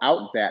form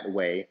out that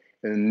way.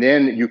 And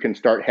then you can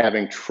start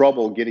having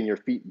trouble getting your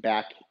feet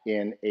back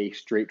in a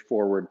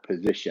straightforward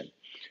position.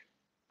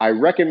 I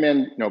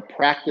recommend,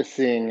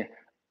 practicing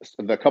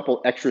the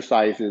couple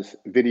exercises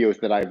videos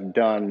that I've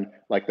done,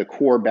 like the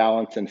core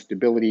balance and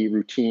stability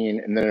routine,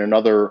 and then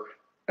another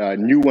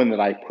new one that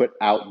I put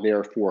out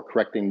there for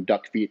correcting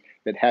duck feet,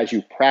 that has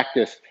you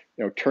practice,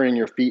 turning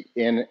your feet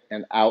in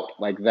and out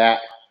like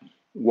that,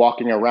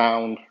 walking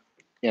around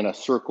in a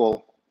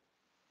circle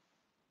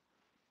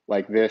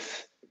like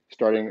this,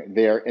 starting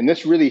there. And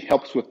this really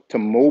helps to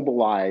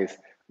mobilize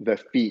the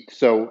feet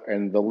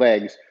and the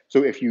legs.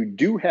 So if you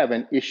do have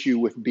an issue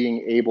with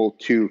being able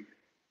to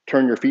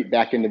turn your feet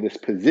back into this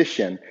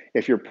position,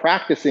 if you're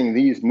practicing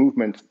these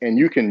movements and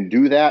you can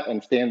do that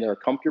and stand there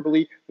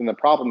comfortably, then the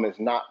problem is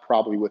not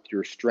probably with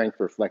your strength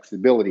or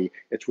flexibility,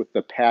 it's with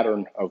the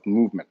pattern of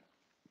movement.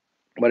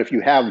 But if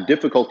you have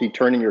difficulty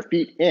turning your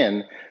feet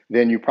in,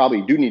 then you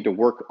probably do need to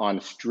work on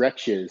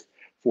stretches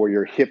for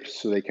your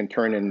hips so they can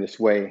turn in this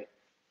way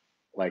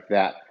like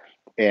that,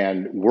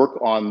 and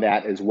work on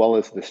that as well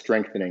as the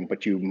strengthening.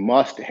 But you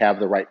must have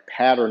the right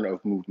pattern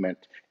of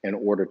movement in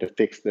order to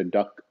fix the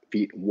duck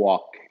feet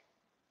walk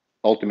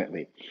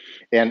ultimately.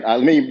 And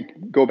let me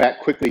go back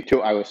quickly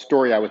to a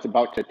story I was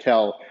about to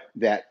tell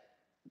that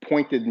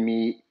pointed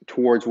me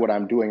towards what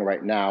I'm doing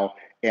right now.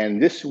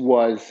 And this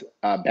was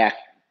back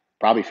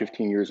probably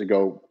 15 years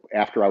ago,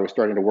 after I was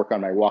starting to work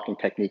on my walking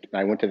technique. And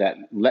I went to that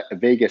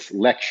Vegas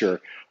lecture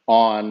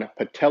on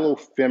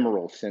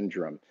patellofemoral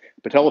syndrome.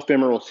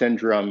 Patellofemoral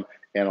syndrome,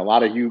 and a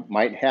lot of you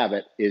might have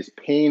it, is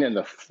pain in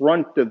the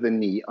front of the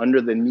knee,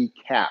 under the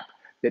kneecap,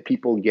 that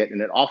people get.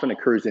 And it often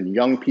occurs in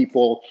young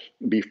people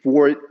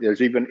before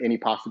there's even any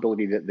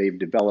possibility that they've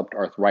developed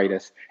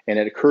arthritis. And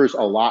it occurs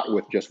a lot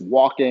with just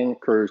walking,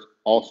 occurs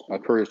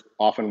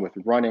often with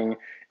running.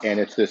 And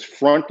it's this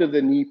front of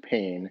the knee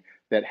pain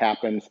that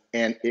happens.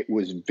 And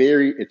it's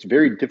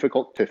very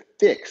difficult to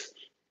fix.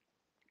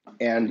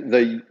 And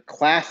the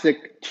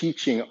classic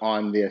teaching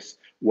on this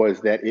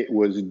was that it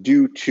was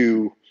due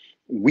to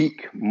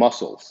weak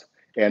muscles.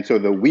 And so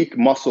the weak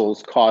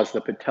muscles cause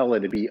the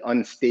patella to be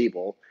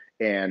unstable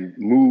and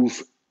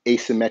move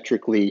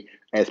asymmetrically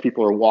as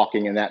people are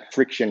walking, and that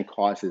friction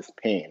causes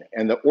pain.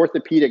 And the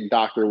orthopedic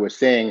doctor was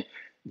saying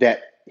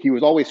that he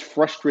was always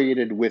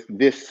frustrated with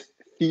this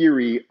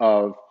theory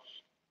of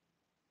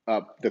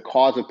the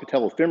cause of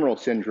patellofemoral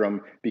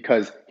syndrome,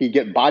 because he'd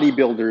get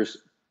bodybuilders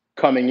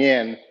coming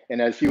in,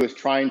 and as he was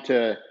trying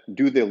to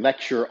do the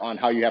lecture on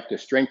how you have to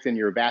strengthen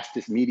your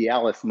vastus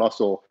medialis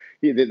muscle,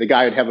 the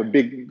guy would have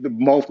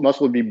the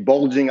muscle would be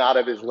bulging out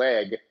of his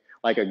leg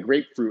like a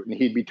grapefruit, and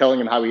he'd be telling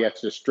him how he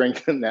has to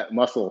strengthen that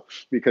muscle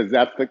because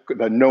that's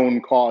the known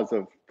cause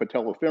of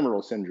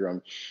patellofemoral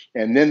syndrome.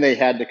 And then they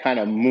had to kind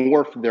of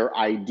morph their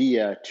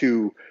idea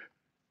to,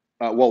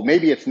 well,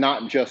 maybe it's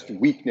not just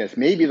weakness.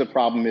 Maybe the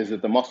problem is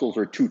that the muscles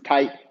are too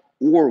tight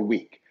or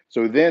weak.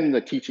 So then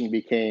the teaching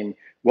became,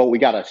 well, we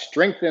got to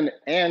strengthen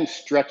and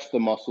stretch the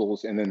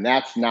muscles. And then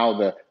that's now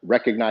the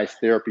recognized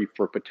therapy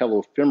for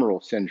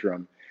patellofemoral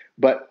syndrome.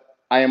 But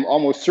I am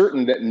almost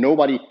certain that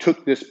nobody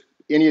took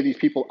any of these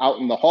people out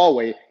in the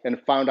hallway and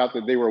found out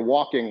that they were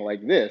walking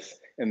like this.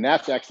 And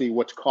that's actually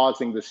what's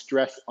causing the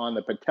stress on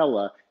the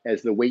patella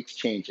as the weight's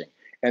changing.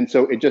 And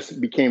so it just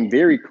became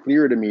very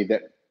clear to me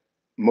that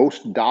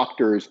most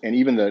doctors and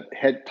even the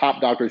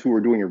top doctors who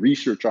are doing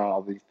research on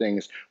all these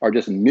things are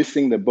just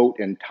missing the boat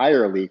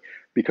entirely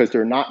because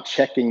they're not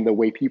checking the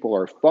way people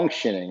are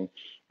functioning,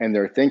 and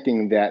they're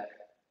thinking that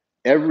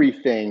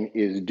everything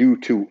is due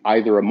to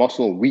either a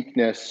muscle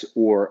weakness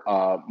or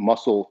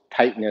muscle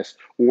tightness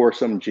or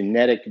some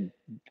genetic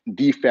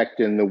defect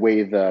in the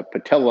way the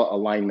patella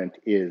alignment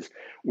is.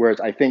 Whereas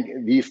I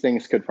think these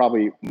things could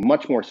probably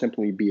much more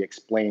simply be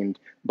explained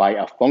by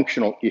a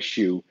functional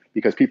issue,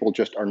 because people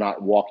just are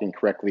not walking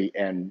correctly,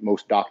 and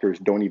most doctors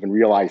don't even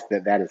realize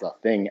that that is a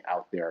thing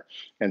out there.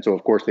 And so,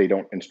 of course, they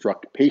don't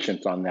instruct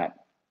patients on that.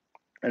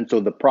 And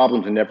so the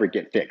problems never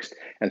get fixed.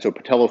 And so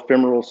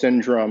patellofemoral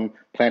syndrome,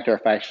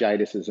 plantar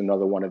fasciitis is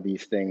another one of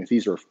these things.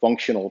 These are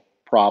functional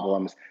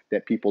problems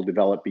that people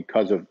develop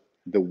because of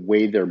the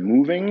way they're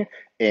moving.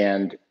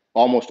 And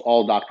almost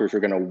all doctors are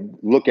going to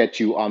look at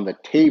you on the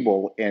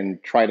table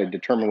and try to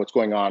determine what's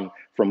going on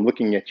from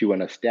looking at you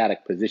in a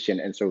static position.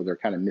 And so they're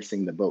kind of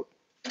missing the boat.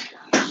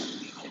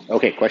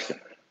 Okay, question.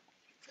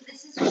 So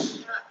this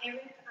is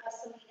Eric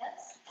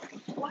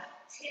Salinas. What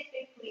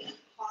typically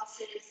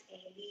causes a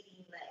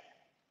leading leg?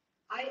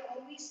 I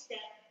always step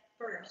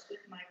first with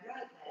my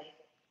right leg,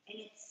 and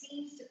it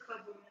seems to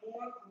cover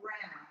more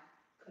ground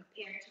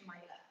compared to my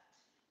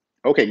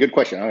left. Okay, good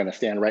question. I'm going to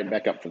stand right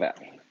back up for that.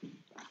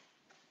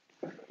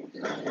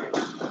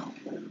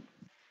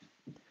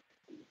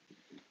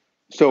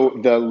 So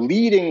the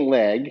leading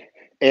leg,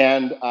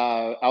 and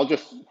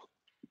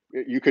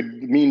you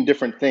could mean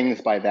different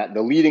things by that.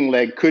 The leading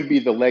leg could be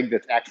the leg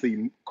that's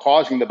actually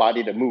causing the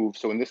body to move.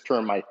 So in this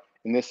term,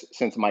 in this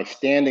sense, my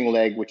standing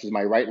leg, which is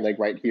my right leg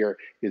right here,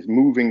 is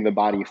moving the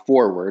body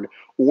forward.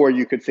 Or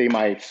you could say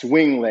my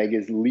swing leg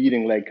is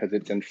leading leg because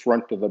it's in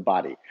front of the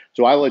body.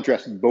 So I'll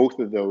address both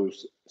of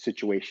those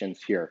situations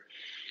here.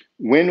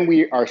 When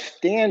we are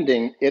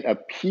standing, it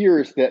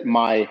appears that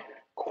my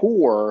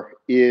core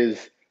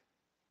is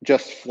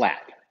just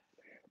flat.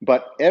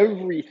 But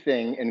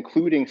everything,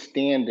 including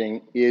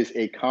standing, is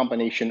a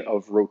combination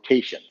of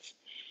rotations.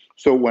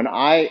 So when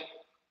I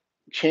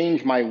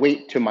change my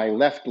weight to my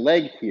left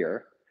leg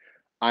here,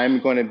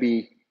 I'm going to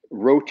be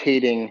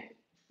rotating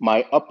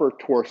my upper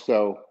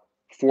torso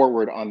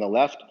forward on the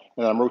left,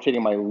 and I'm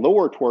rotating my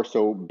lower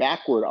torso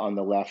backward on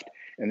the left,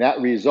 and that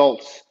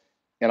results,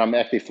 and I'm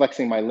actually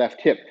flexing my left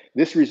hip.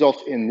 This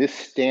results in this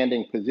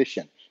standing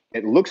position.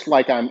 It looks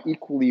like I'm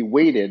equally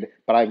weighted,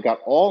 but I've got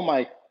all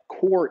my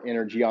core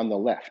energy on the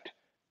left.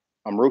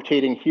 I'm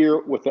rotating here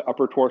with the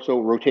upper torso,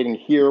 rotating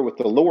here with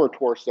the lower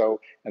torso,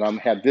 and I'm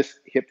have this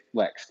hip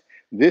flexed.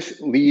 This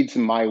leads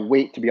my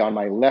weight to be on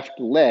my left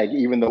leg,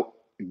 even though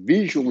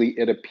visually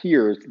it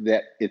appears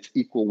that it's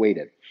equal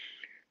weighted.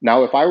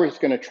 Now, if I was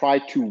going to try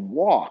to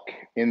walk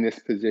in this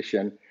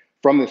position,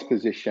 from this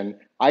position,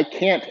 I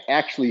can't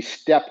actually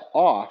step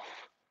off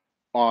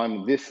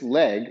on this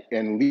leg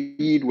and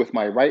lead with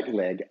my right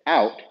leg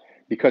out,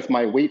 because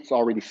my weight's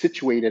already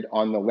situated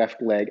on the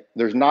left leg.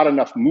 There's not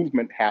enough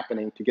movement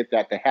happening to get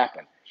that to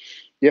happen.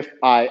 If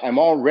I am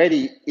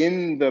already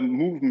in the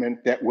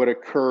movement that would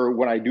occur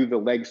when I do the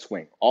leg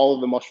swing, all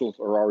of the muscles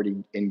are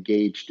already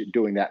engaged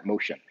doing that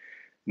motion.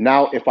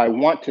 Now, if I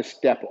want to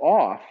step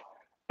off,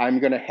 I'm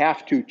going to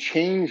have to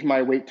change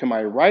my weight to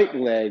my right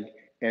leg,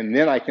 and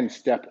then I can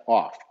step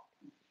off.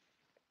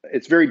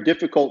 It's very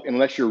difficult,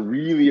 unless you're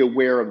really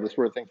aware of the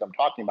sort of things I'm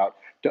talking about,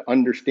 to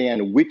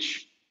understand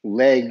which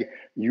leg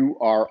you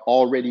are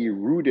already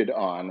rooted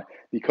on,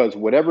 because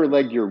whatever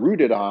leg you're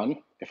rooted on,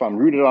 if I'm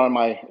rooted on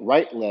my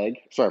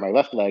my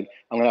left leg,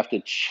 I'm going to have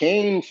to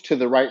change to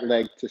the right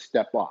leg to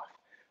step off.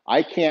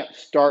 I can't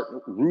start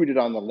rooted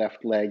on the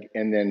left leg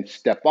and then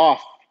step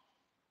off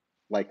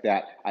like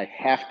that. I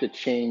have to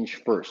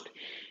change first.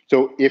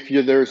 So if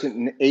there's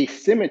an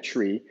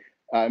asymmetry,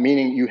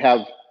 meaning you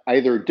have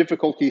either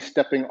difficulty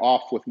stepping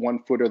off with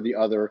one foot or the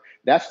other,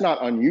 that's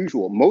not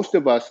unusual. Most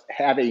of us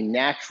have a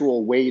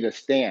natural way to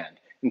stand.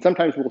 And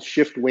sometimes we'll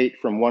shift weight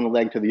from one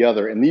leg to the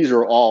other. And these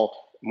are all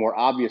more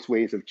obvious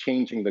ways of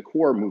changing the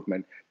core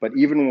movement. But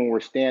even when we're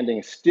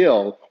standing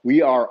still,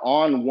 we are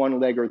on one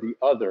leg or the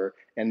other.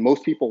 And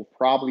most people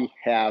probably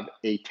have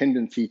a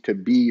tendency to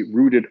be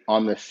rooted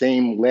on the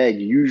same leg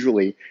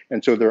usually.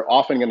 And so they're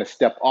often going to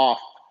step off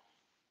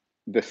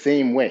the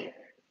same way.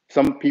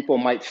 Some people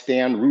might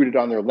stand rooted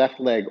on their left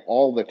leg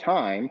all the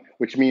time,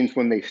 which means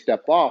when they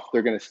step off,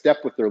 they're going to step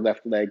with their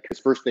left leg, because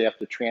first they have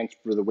to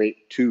transfer the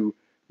weight to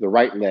the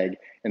right leg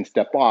and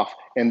step off.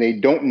 And they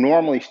don't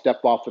normally step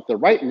off with the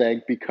right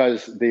leg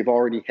because they've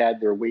already had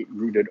their weight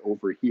rooted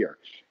over here.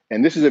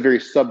 And this is a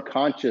very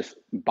subconscious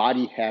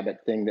body habit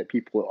thing that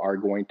people are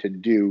going to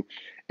do.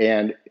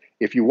 And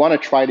if you want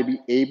to try to be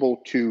able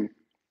to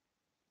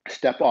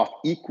step off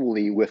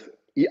equally with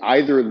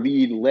either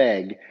lead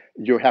leg,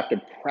 you have to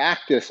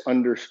practice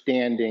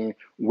understanding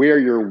where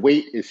your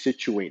weight is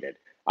situated.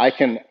 I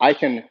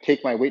can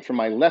take my weight from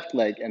my left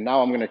leg, and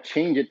now I'm going to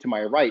change it to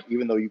my right,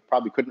 even though you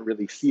probably couldn't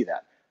really see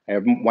that. I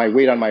have my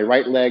weight on my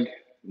right leg.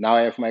 Now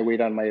I have my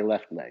weight on my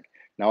left leg.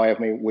 Now I have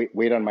my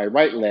weight on my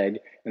right leg.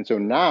 And so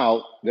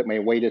now that my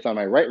weight is on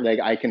my right leg,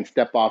 I can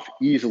step off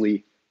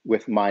easily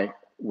with my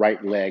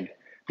right leg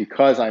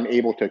because I'm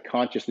able to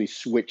consciously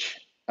switch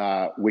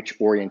which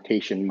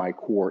orientation my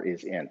core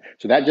is in.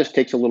 So that just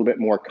takes a little bit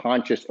more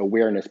conscious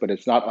awareness, but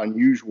it's not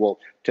unusual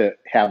to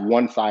have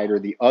one side or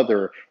the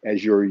other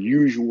as your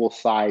usual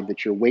side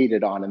that you're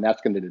weighted on, and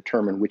that's going to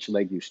determine which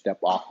leg you step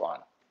off on.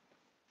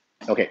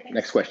 Okay,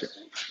 next question.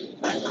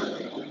 Okay,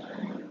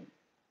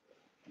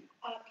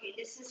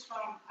 this is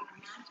from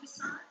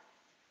Mantasan.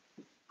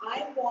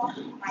 I walk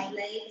my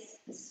legs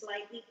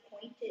slightly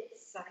pointed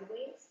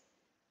sideways.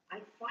 I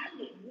find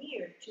it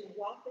weird to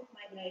walk with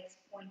my legs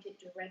pointed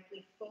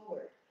directly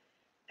forward.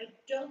 I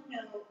don't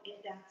know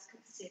if that's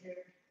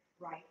considered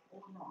right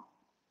or wrong.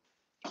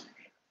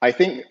 I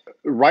think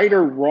right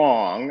or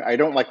wrong, I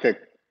don't like to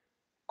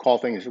call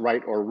things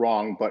right or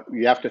wrong, but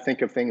you have to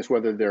think of things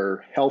whether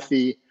they're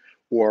healthy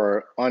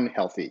or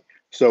unhealthy.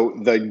 So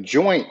the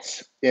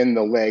joints in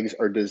the legs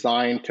are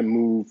designed to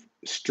move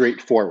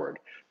straight forward.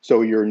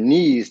 So your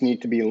knees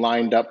need to be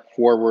lined up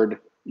forward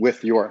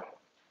with your,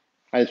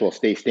 I might as well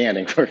stay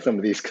standing for some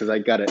of these because I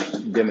got to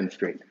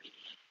demonstrate.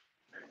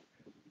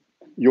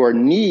 Your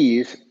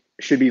knees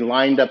should be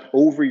lined up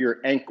over your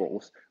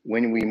ankles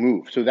when we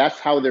move. So that's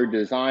how they're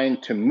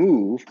designed to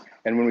move.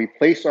 And when we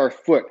place our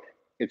foot,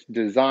 it's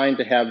designed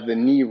to have the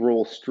knee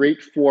roll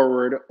straight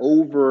forward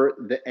over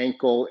the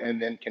ankle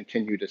and then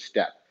continue to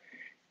step.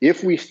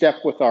 If we step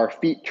with our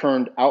feet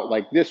turned out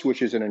like this,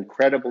 which is an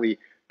incredibly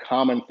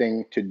common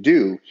thing to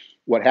do,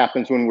 what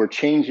happens when we're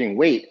changing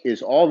weight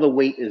is all the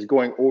weight is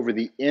going over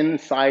the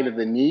inside of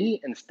the knee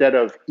instead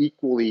of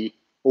equally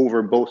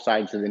over both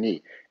sides of the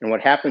knee. And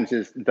what happens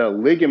is the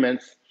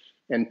ligaments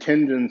and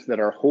tendons that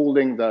are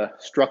holding the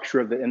structure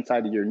of the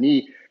inside of your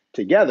knee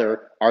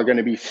together are going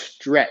to be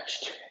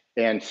stretched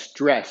and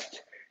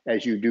stressed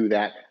as you do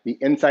that. The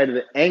inside of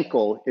the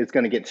ankle is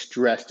going to get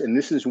stressed, and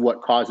this is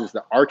what causes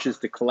the arches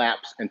to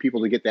collapse and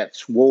people to get that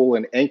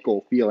swollen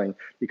ankle feeling,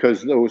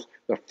 because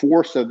the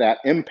force of that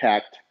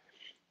impact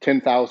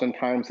 10,000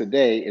 times a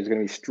day is going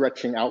to be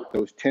stretching out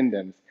those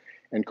tendons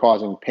and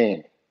causing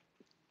pain.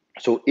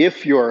 So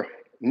if your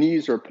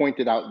knees are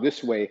pointed out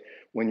this way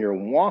when you're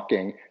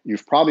walking,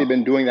 you've probably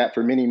been doing that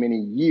for many, many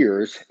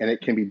years, and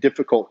it can be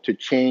difficult to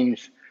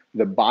change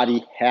the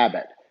body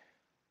habit.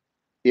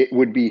 It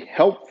would be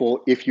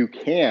helpful if you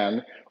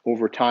can,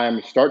 over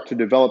time, start to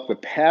develop the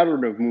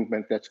pattern of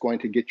movement that's going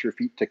to get your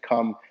feet to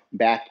come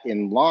back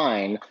in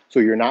line so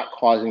you're not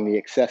causing the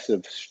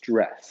excessive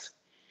stress.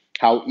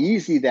 How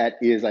easy that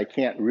is, I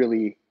can't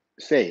really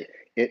say.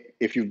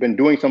 If you've been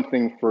doing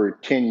something for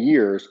 10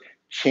 years,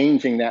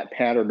 changing that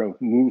pattern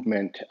of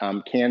movement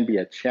can be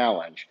a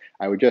challenge.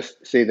 I would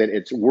just say that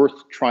it's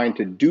worth trying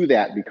to do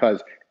that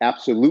because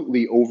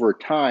absolutely over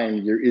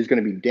time, there is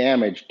going to be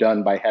damage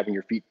done by having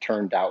your feet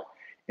turned out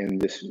in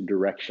this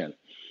direction.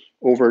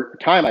 Over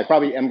time, I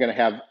probably am going to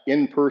have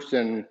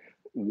in-person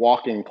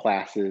walking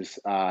classes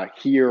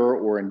here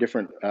or in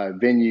different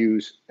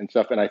venues and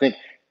stuff. And I think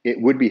it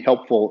would be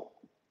helpful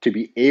to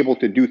be able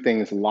to do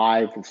things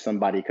live with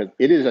somebody, because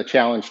it is a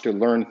challenge to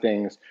learn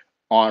things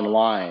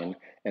online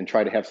and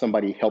try to have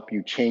somebody help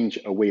you change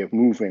a way of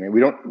moving. And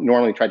we don't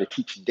normally try to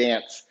teach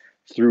dance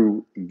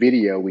through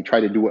video. We try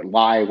to do it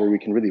live where we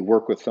can really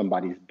work with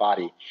somebody's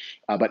body.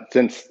 But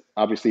since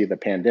obviously the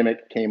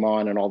pandemic came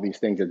on and all these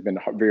things, it's been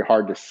very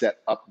hard to set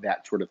up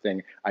that sort of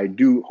thing. I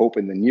do hope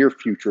in the near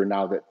future,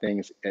 now that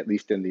things, at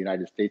least in the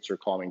United States, are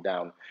calming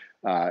down,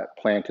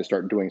 plan to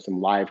start doing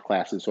some live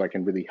classes so I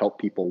can really help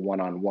people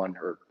one-on-one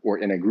or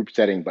in a group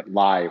setting, but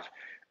live,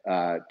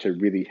 to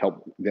really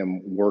help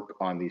them work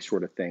on these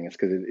sort of things,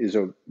 because it is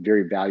a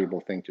very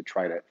valuable thing to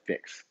try to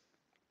fix.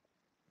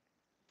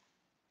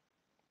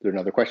 Is there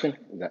another question?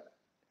 Is that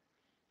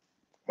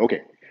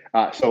okay?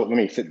 So let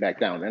me sit back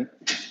down then.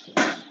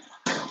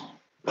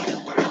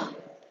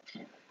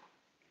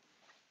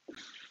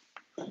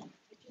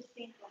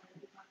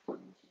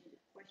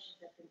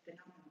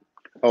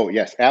 Oh,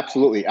 yes,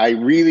 absolutely. I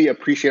really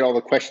appreciate all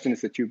the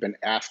questions that you've been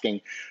asking.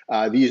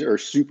 These are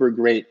super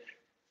great.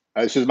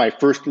 This is my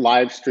first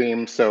live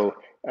stream, so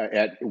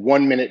at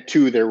 1 minute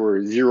 2, there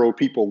were 0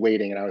 people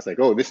waiting, and I was like,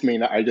 oh, this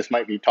means I just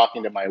might be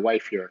talking to my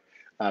wife here.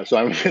 So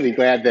I'm really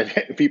glad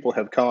that people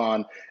have come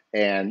on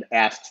and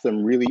asked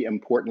some really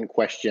important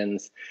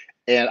questions.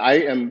 And I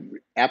am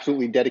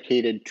absolutely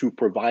dedicated to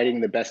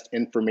providing the best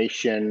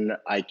information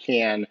I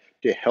can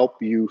to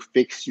help you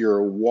fix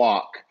your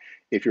walk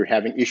if you're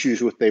having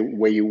issues with the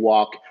way you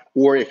walk,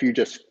 or if you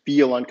just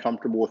feel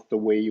uncomfortable with the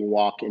way you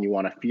walk and you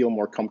want to feel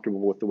more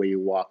comfortable with the way you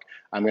walk.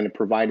 I'm going to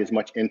provide as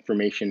much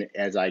information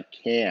as I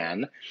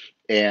can.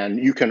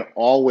 And you can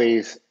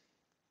always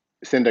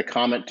send a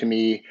comment to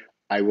me.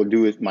 I will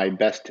do my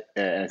best.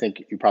 And I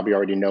think you probably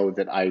already know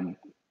that I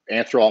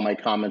answer all my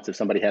comments. If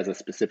somebody has a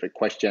specific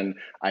question,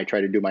 I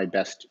try to do my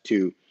best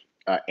to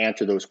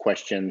answer those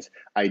questions.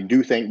 I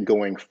do think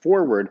going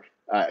forward,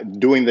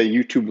 doing the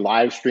YouTube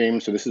live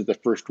stream, so this is the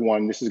first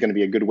one, this is going to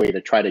be a good way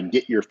to try to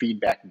get your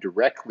feedback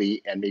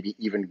directly and maybe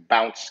even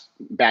bounce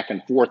back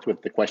and forth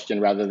with the question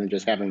rather than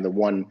just having the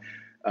one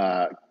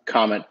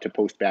comment to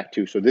post back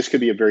to. So this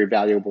could be a very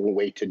valuable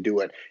way to do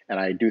it. And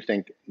I do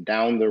think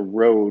down the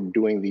road,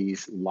 doing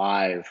these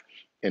live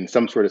in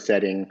some sort of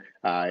setting,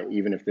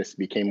 even if this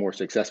became more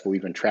successful,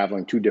 even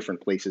traveling to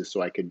different places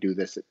so I could do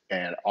this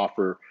and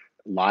offer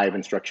live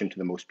instruction to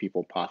the most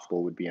people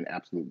possible would be an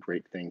absolute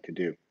great thing to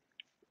do.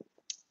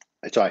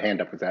 I saw a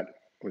hand up with that.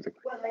 Well,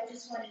 I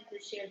just wanted to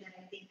share that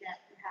I think that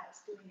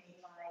perhaps doing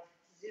a live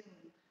Zoom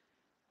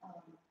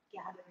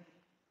gathering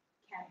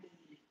can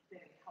be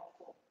very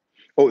helpful.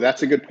 Oh,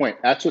 that's a good point.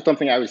 That's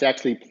something I was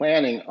actually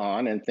planning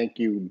on, and thank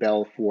you,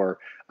 Belle, for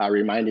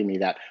reminding me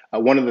that.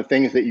 One of the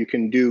things that you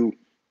can do,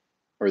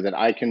 or that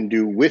I can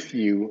do with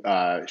you,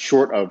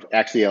 short of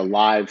actually a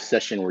live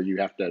session where you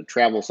have to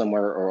travel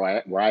somewhere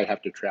or where I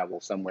have to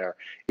travel somewhere,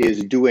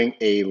 is doing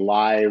a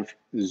live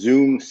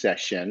Zoom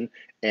session.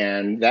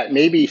 And that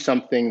may be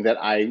something that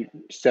I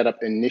set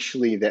up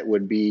initially that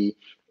would be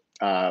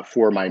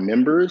for my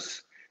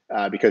members,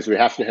 because we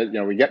have to have,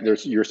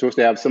 you're supposed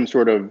to have some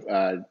sort of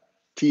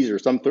teaser,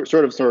 some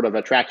sort of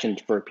attraction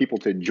for people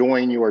to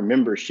join your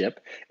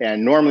membership.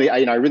 And normally,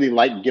 I really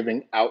like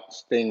giving out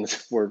things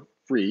for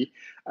free.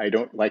 I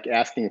don't like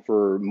asking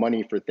for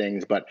money for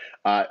things, but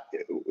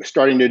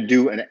starting to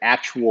do an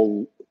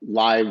actual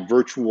live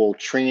virtual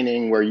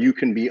training where you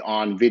can be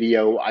on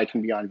video, I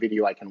can be on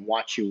video, I can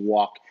watch you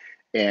walk,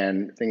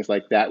 and things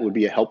like that would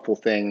be a helpful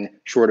thing,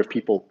 short of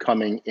people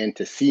coming in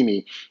to see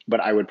me. But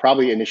I would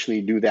probably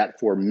initially do that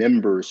for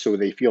members so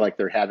they feel like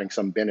they're having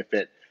some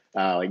benefit.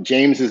 Like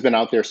James has been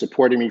out there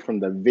supporting me from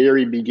the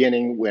very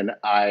beginning when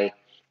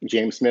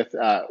James Smith,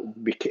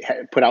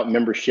 put out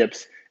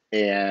memberships,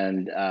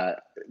 and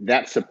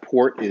that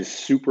support is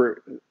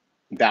super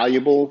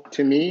valuable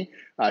to me,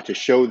 to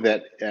show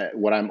that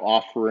what I'm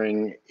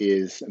offering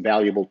is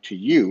valuable to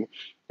you.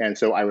 And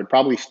so I would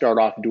probably start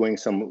off doing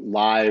some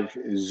live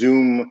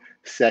Zoom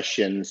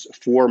sessions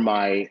for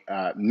my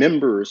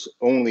members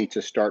only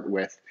to start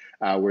with,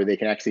 where they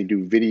can actually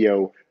do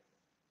video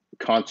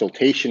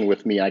consultation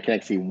with me. I can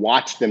actually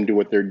watch them do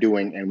what they're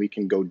doing, and we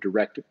can go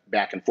direct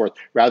back and forth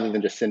rather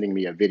than just sending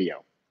me a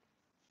video.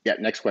 Yeah,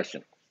 next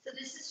question. So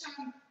this is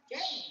from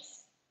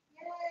James.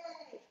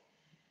 Yay!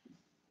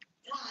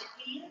 Todd,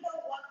 do you know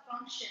what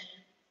function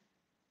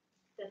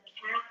the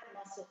calf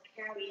muscle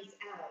carries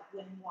out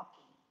when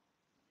walking?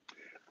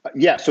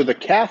 Yeah, so the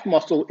calf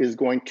muscle is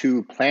going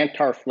to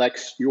plantar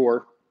flex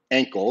your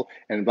ankle,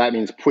 and that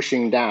means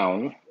pushing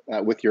down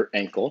with your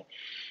ankle.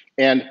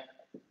 And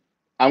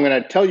I'm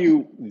going to tell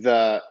you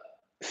the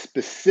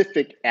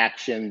specific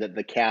action that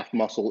the calf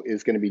muscle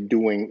is going to be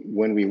doing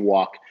when we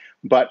walk,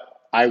 but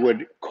I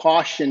would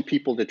caution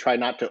people to try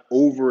not to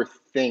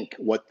overthink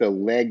what the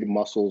leg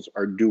muscles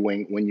are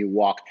doing when you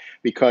walk,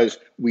 because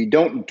we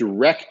don't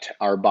direct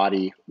our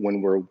body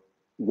when we're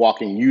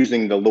walking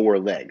using the lower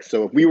leg.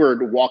 So if we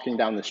were walking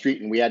down the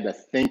street and we had to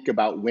think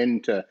about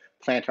when to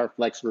plantar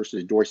flex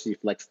versus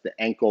dorsiflex the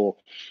ankle,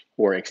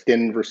 or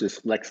extend versus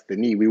flex the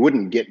knee, we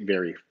wouldn't get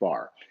very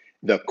far.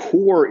 The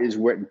core is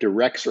what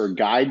directs or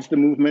guides the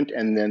movement,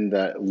 and then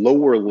the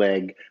lower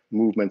leg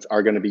movements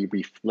are going to be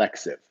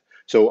reflexive.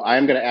 So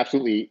I'm going to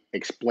absolutely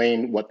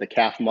explain what the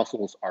calf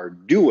muscles are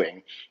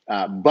doing,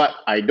 but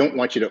I don't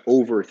want you to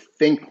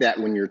overthink that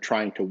when you're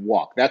trying to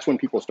walk. That's when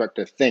people start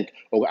to think,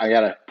 oh, I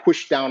got to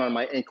push down on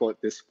my ankle at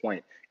this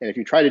point. And if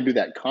you try to do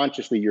that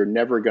consciously, you're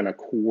never going to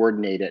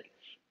coordinate it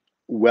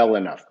well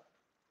enough,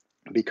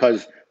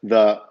 because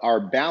our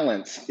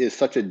balance is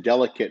such a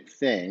delicate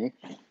thing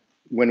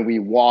when we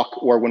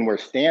walk or when we're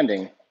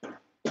standing.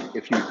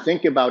 If you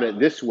think about it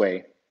this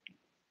way,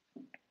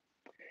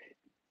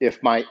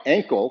 if my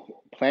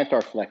ankle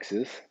plantar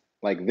flexes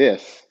like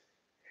this,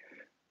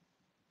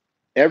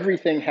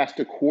 everything has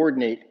to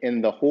coordinate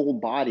in the whole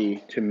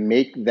body to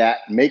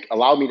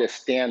allow me to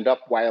stand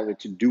up while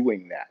it's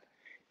doing that.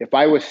 If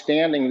I was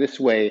standing this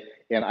way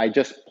and I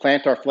just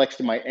plantar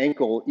flexed my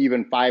ankle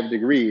even 5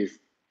 degrees,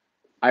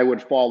 I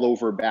would fall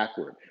over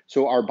backward.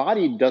 So our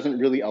body doesn't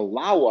really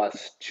allow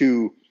us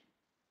to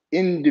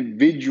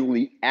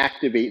individually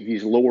activate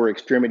these lower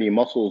extremity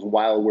muscles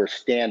while we're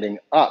standing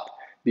up,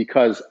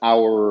 because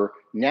our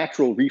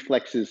natural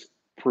reflexes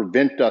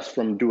prevent us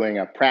from doing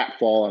a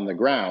pratfall on the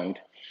ground.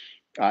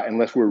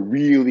 Unless we're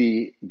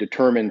really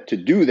determined to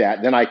do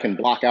that, then I can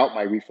block out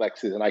my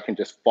reflexes and I can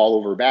just fall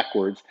over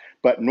backwards.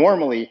 But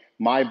normally,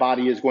 my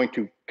body is going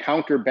to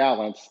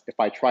counterbalance if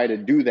I try to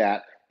do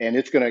that, and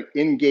it's going to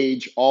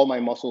engage all my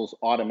muscles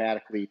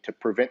automatically to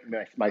prevent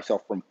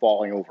myself from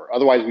falling over.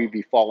 Otherwise, we'd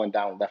be falling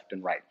down left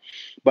and right.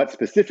 But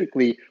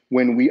specifically,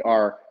 when we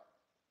are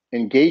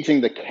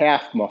engaging the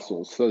calf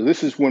muscles, so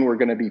this is when we're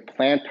going to be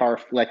plantar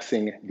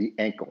flexing the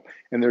ankle.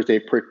 And there's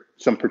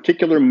some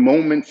particular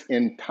moments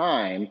in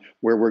time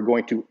where we're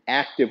going to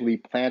actively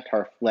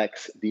plantar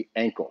flex the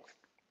ankles.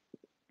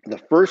 The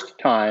first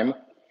time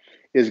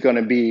is going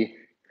to be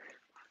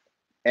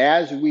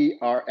after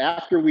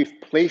we've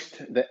placed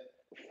the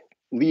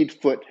lead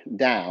foot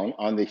down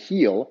on the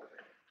heel,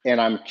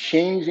 and I'm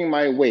changing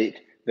my weight,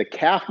 the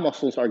calf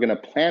muscles are going to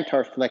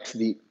plantar flex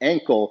the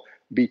ankle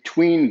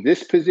between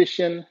this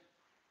position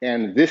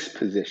and this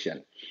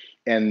position.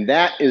 And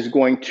that is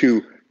going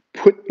to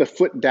put the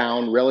foot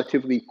down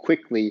relatively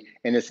quickly,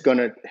 and it's going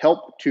to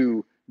help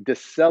to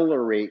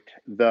decelerate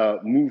the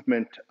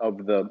movement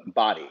of the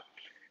body.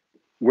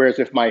 Whereas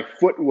if my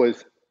foot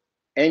was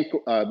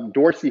ankle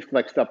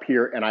dorsiflexed up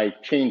here and I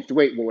changed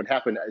weight, what would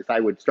happen is I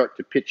would start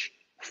to pitch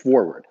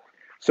forward.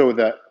 So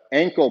the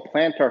ankle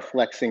plantar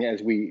flexing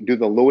as we do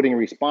the loading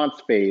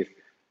response phase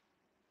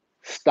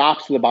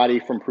stops the body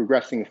from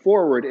progressing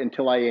forward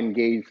until I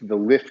engage the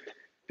lift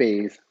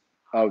phase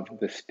of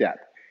the step.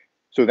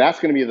 So that's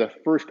going to be the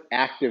first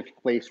active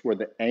place where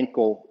the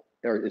ankle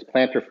is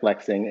plantar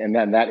flexing, and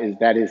then that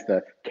is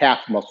the calf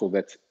muscle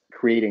that's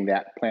creating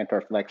that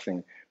plantar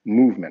flexing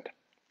movement.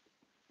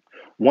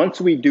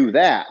 Once we do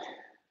that,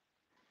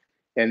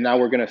 and now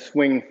we're going to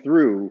swing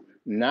through,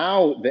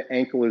 now the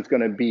ankle is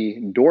going to be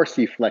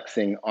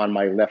dorsiflexing on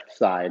my left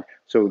side.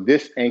 So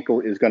this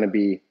ankle is going to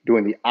be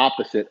doing the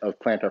opposite of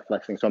plantar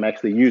flexing. So I'm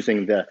actually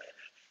using the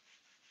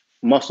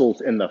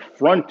muscles in the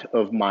front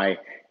of my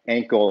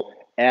ankle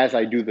as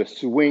I do the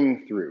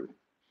swing through.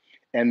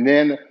 And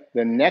then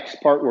the next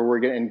part where we're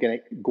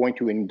going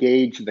to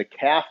engage the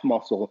calf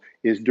muscle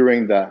is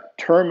during the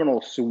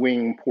terminal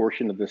swing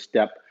portion of the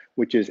step,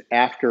 which is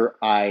after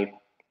I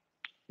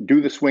do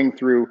the swing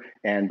through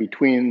and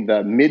between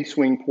the mid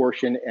swing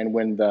portion and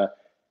when the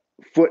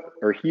foot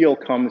or heel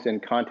comes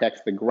and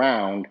contacts the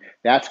ground.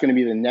 That's going to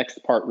be the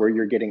next part where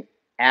you're getting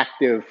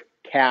active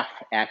calf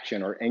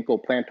action or ankle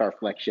plantar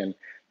flexion.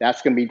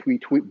 That's going to be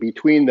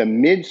between the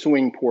mid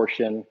swing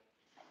portion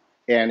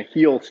and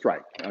heel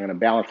strike. I'm going to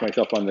balance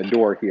myself on the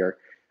door here.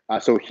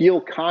 So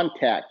heel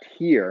contact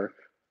here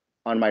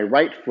on my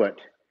right foot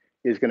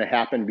is going to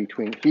happen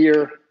between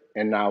here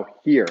and now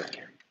here.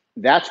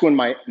 That's when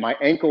my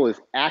ankle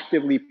is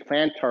actively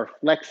plantar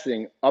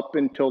flexing up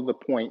until the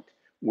point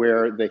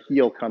where the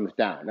heel comes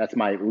down. That's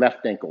my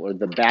left ankle, or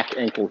the back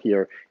ankle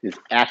here is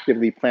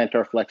actively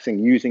plantar flexing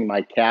using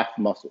my calf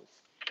muscles.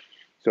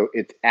 So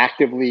it's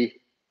actively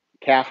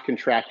calf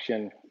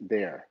contraction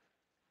there.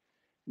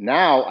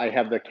 Now I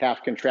have the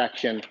calf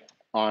contraction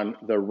on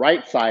the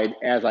right side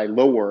as I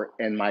lower,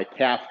 and my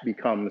calf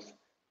becomes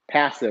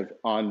passive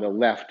on the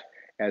left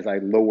as I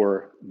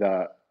lower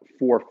the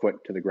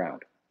forefoot to the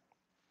ground.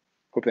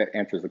 Hope that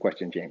answers the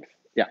question, James.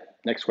 Yeah,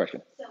 next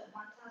question. So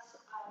Montasar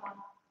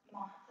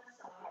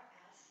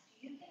asks,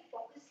 do you think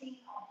focusing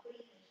on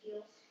putting the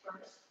heels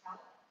first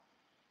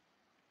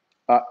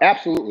help?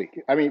 Absolutely.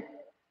 I mean,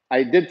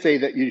 I did say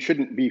that you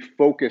shouldn't be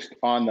focused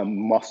on the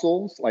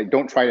muscles. Like,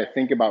 don't try to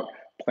think about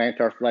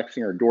plantar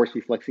flexing or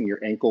dorsiflexing your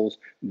ankles.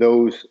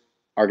 Those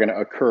are going to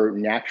occur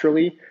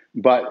naturally.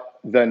 But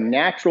the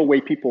natural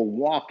way people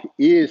walk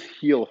is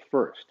heel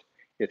first.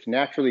 It's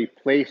naturally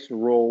place,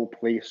 roll,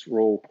 place,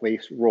 roll,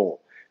 place,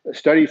 roll.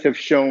 Studies have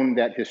shown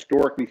that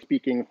historically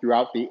speaking,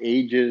 throughout the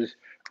ages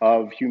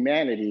of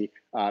humanity,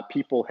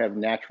 people have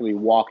naturally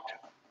walked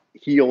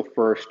heel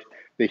first.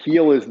 The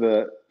heel is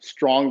the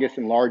strongest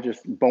and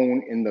largest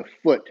bone in the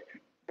foot,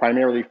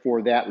 primarily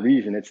for that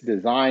reason. It's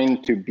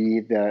designed to be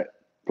the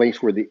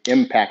place where the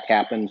impact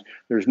happens.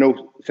 There's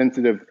no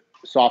sensitive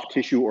soft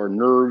tissue or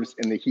nerves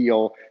in the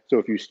heel. So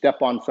if you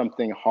step on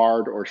something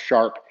hard or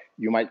sharp,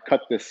 you might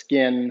cut the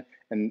skin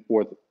and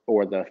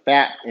or the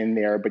fat in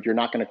there, but you're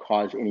not going to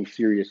cause any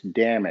serious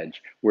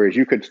damage. Whereas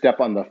you could step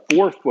on the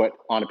forefoot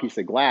on a piece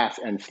of glass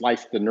and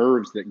slice the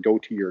nerves that go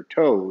to your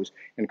toes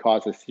and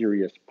cause a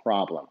serious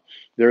problem.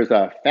 There's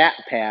a fat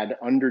pad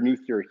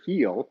underneath your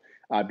heel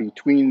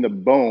between the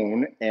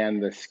bone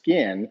and the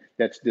skin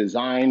that's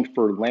designed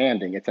for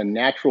landing. It's a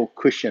natural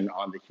cushion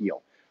on the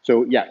heel.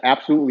 So yeah,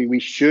 absolutely, we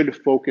should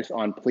focus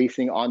on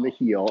placing on the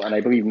heel. And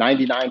I believe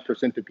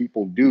 99% of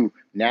people do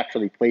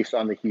naturally place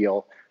on the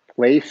heel,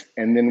 place,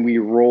 and then we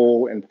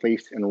roll and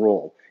place and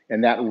roll.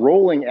 And that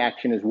rolling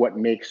action is what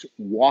makes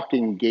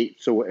walking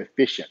gait so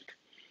efficient.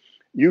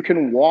 You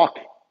can walk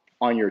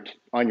on your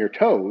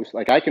toes.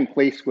 Like I can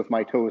place with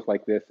my toes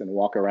like this and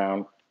walk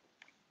around.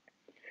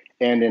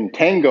 And in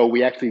tango,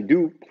 we actually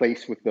do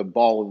place with the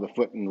ball of the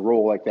foot and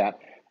roll like that.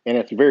 And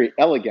it's very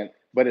elegant,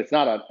 but it's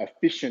not an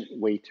efficient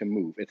way to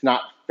move. It's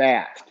not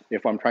fast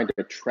if I'm trying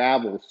to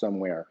travel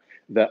somewhere.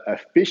 The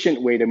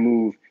efficient way to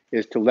move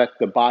is to let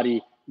the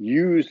body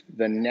use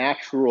the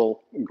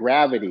natural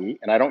gravity.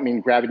 And I don't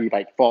mean gravity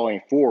like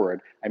falling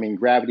forward. I mean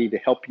gravity to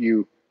help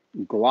you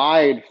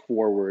glide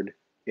forward.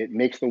 It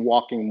makes the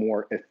walking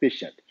more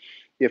efficient.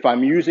 If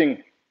I'm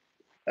using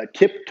a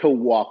tiptoe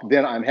walk,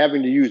 then I'm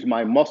having to use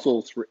my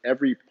muscles for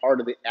every part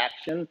of the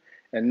action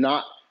and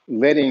not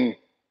letting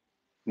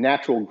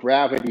natural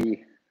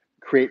gravity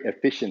create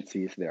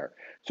efficiencies there.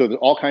 So there's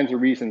all kinds of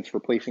reasons for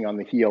placing on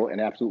the heel,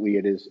 and absolutely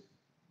it is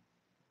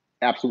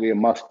absolutely a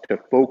must to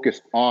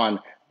focus on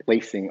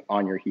placing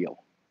on your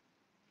heel.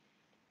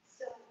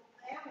 So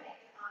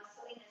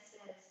Selena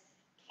says,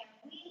 can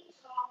we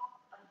talk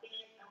a bit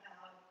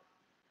about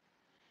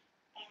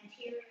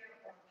anterior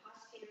or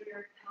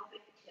posterior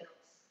pelvic tilts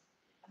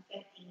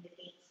affecting the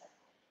gait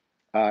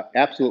cycle?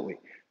 Absolutely.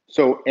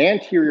 So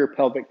anterior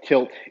pelvic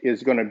tilt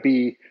is going to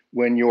be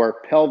when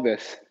your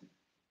pelvis,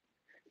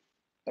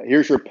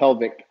 here's your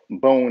pelvic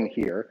bone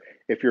here.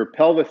 If your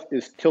pelvis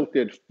is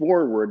tilted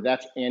forward,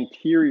 that's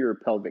anterior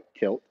pelvic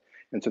tilt.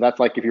 And so that's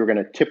like if you're going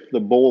to tip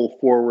the bowl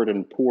forward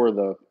and pour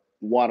the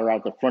water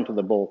out the front of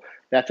the bowl,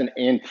 that's an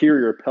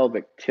anterior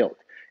pelvic tilt.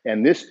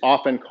 And this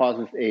often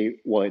causes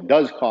it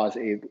does cause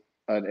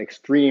an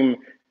extreme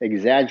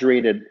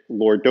exaggerated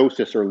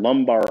lordosis or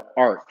lumbar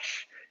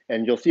arch.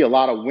 And you'll see a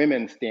lot of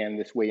women stand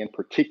this way, and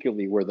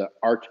particularly where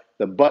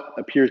the butt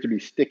appears to be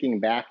sticking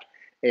back,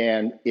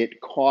 and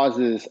it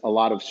causes a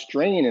lot of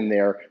strain in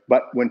there.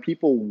 But when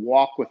people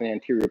walk with an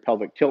anterior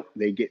pelvic tilt,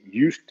 they get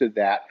used to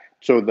that.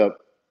 So the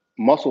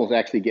muscles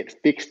actually get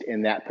fixed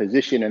in that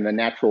position, and the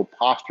natural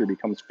posture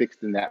becomes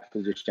fixed in that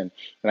position.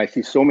 And I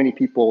see so many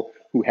people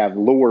who have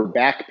lower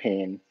back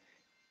pain,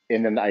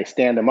 and then I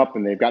stand them up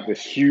and they've got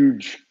this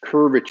huge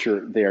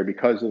curvature there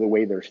because of the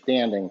way they're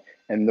standing,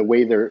 and the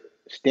way they're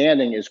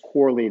standing is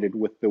correlated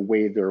with the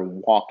way they're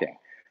walking.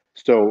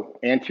 So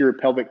anterior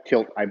pelvic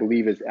tilt, I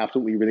believe, is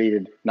absolutely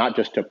related not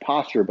just to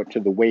posture, but to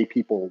the way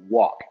people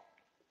walk.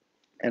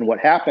 And what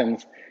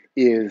happens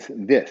is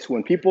this: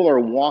 when people are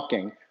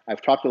walking,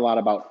 I've talked a lot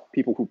about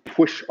people who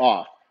push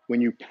off.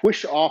 When you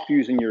push off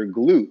using your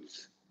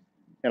glutes,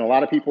 and a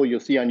lot of people you'll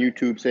see on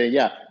YouTube say,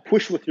 yeah,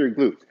 push with your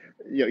glutes.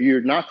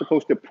 You're not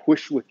supposed to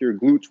push with your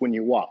glutes when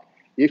you walk.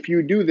 If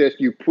you do this,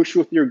 you push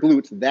with your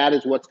glutes, that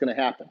is what's going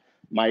to happen.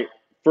 My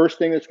first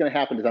thing that's going to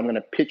happen is I'm going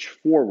to pitch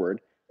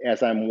forward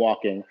as I'm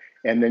walking,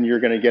 and then you're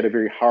going to get a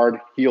very hard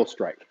heel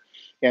strike.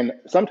 And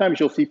sometimes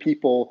you'll see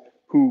people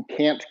who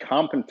can't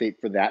compensate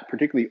for that,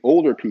 particularly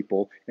older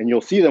people, and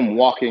you'll see them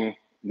walking,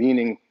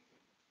 leaning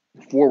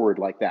forward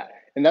like that.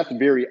 And that's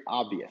very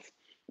obvious.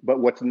 But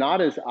what's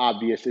not as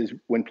obvious is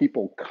when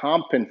people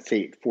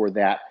compensate for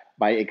that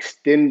by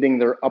extending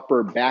their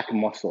upper back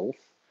muscles.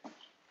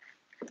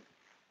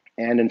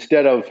 And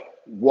instead of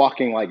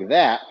walking like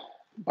that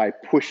by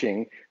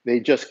pushing, they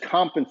just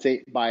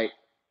compensate by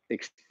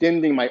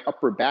extending my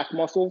upper back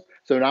muscles.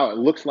 So now it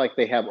looks like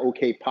they have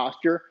okay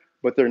posture,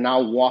 but they're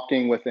now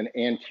walking with an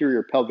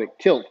anterior pelvic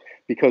tilt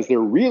because they're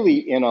really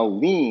in a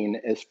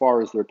lean as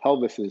far as their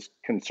pelvis is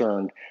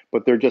concerned,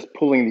 but they're just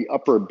pulling the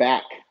upper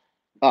back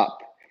up.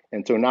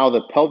 And so now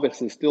the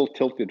pelvis is still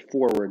tilted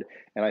forward.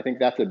 And I think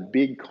that's a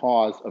big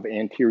cause of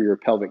anterior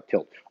pelvic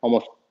tilt.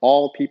 Almost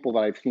all people that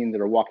I've seen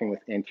that are walking with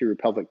anterior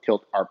pelvic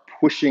tilt are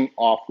pushing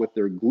off with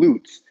their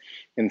glutes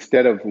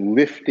instead of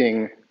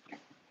lifting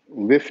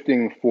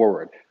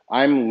forward.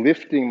 I'm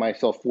lifting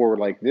myself forward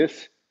like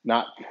this,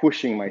 not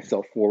pushing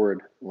myself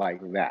forward like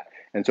that.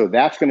 And so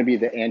that's going to be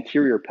the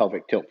anterior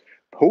pelvic tilt.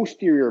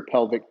 Posterior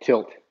pelvic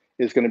tilt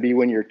is going to be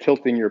when you're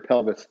tilting your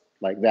pelvis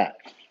like that.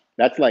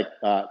 That's like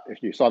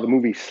if you saw the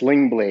movie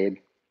Sling Blade,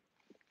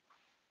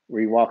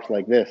 where he walks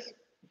like this,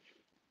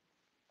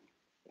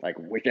 like,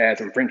 wish I had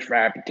some French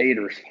fried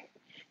potatoes.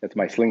 That's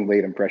my Sling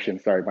Blade impression.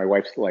 Sorry, my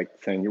wife's like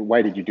saying,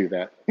 why did you do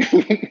that?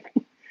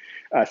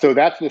 So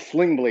that's the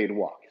Sling Blade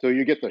walk. So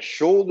you get the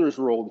shoulders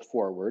rolled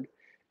forward,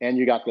 and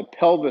you got the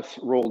pelvis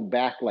rolled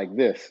back like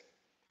this.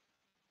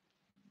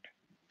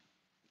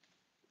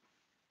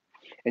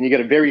 And you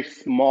get a very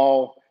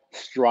small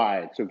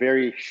stride, so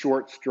very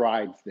short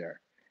strides there.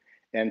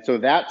 And so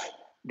that's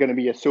going to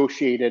be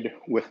associated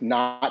with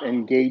not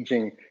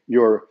engaging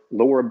your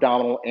lower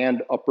abdominal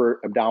and upper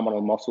abdominal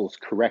muscles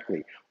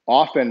correctly.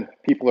 Often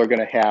people are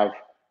going to have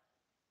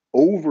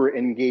over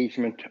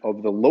engagement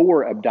of the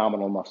lower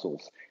abdominal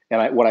muscles.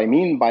 And what I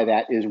mean by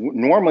that is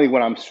normally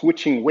when I'm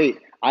switching weight,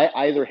 I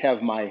either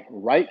have my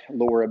right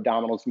lower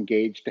abdominals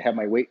engaged to have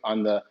my weight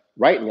on the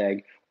right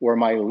leg, or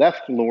my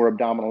left lower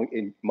abdominal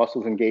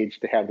muscles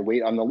engaged to have the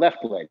weight on the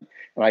left leg.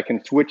 And I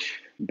can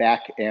switch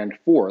back and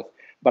forth,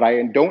 but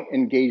I don't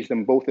engage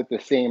them both at the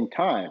same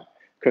time,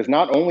 because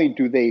not only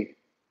do they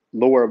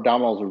lower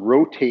abdominals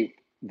rotate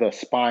the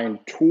spine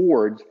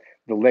towards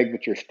the leg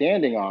that you're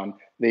standing on,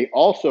 they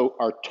also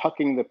are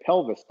tucking the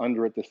pelvis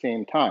under at the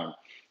same time.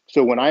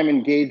 So when I'm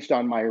engaged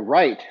on my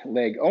right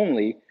leg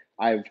only,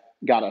 I've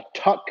got a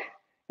tuck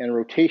and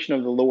rotation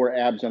of the lower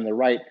abs on the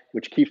right,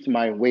 which keeps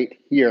my weight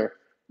here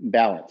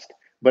balanced.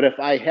 But if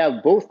I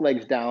have both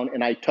legs down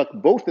and I tuck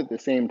both at the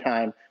same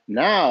time,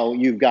 now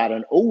you've got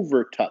an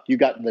over tuck. You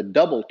got the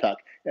double tuck,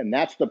 and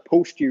that's the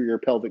posterior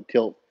pelvic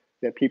tilt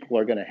that people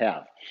are going to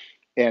have.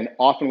 And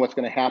often what's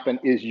going to happen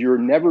is you're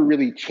never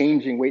really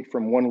changing weight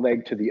from one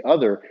leg to the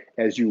other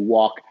as you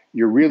walk.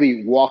 You're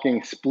really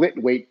walking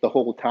split weight the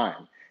whole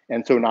time.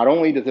 And so not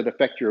only does it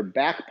affect your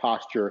back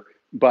posture,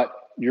 but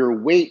your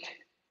weight,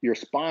 your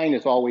spine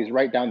is always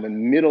right down the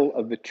middle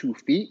of the 2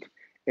 feet.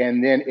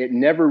 And then it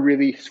never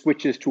really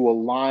switches to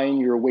align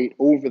your weight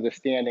over the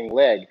standing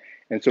leg.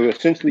 And so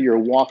essentially you're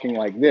walking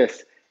like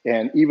this.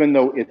 And even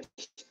though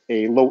it's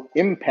a low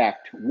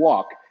impact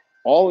walk,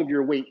 all of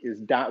your weight is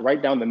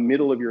right down the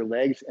middle of your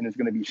legs and is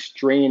going to be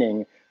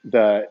straining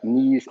the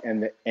knees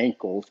and the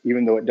ankles,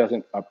 even though it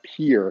doesn't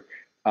appear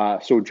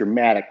so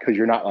dramatic because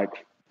you're not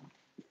like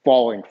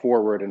falling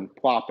forward and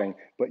plopping,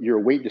 but your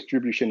weight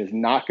distribution is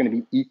not going to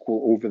be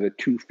equal over the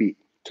 2 feet.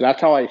 So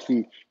that's how I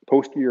see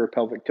posterior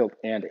pelvic tilt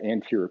and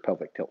anterior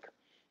pelvic tilt.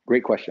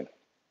 Great question.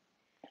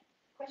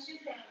 Question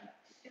from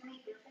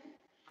Stewie Griffin.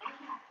 I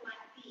have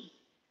flat feet.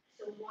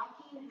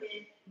 walking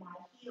with my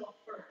heel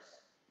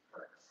first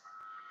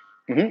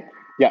hurts.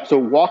 Yeah, so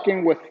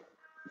walking with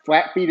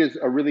flat feet is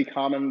a really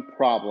common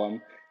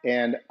problem,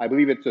 and I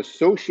believe it's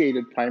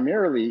associated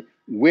primarily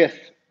with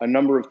a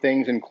number of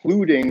things,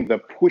 including the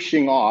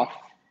pushing off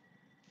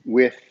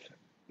with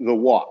the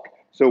walk.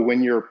 So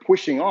when you're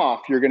pushing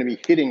off, you're going to be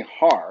hitting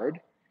hard.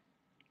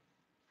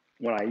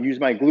 When I use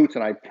my glutes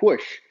and I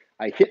push,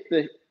 I hit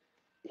the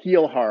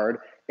heel hard,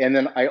 and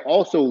then I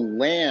also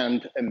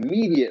land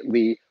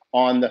immediately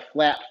on the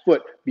flat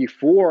foot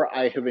before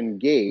I have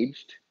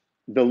engaged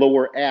the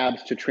lower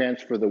abs to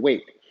transfer the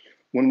weight.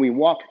 When we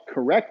walk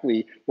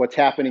correctly, what's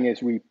happening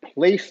is we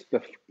place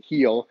the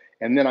heel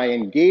and then I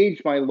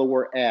engage my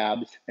lower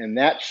abs, and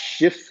that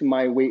shifts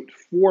my weight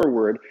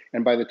forward.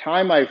 And by the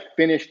time I've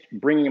finished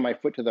bringing my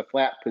foot to the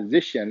flat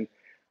position,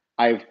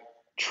 I've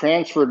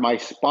transferred my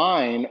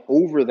spine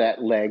over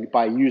that leg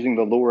by using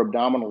the lower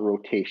abdominal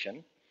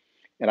rotation.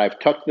 And I've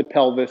tucked the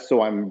pelvis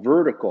so I'm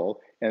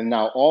vertical. And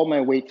now all my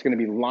weight's going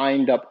to be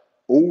lined up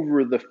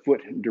over the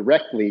foot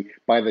directly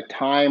by the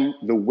time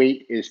the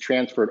weight is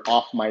transferred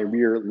off my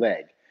rear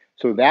leg.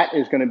 So that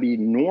is going to be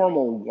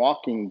normal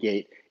walking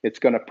gait. It's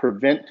going to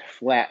prevent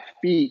flat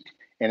feet,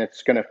 and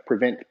it's going to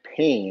prevent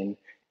pain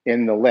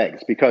in the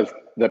legs, because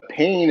the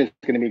pain is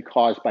going to be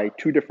caused by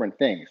two different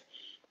things.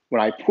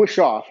 When I push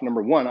off,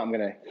 number one, I'm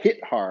going to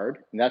hit hard,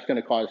 and that's going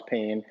to cause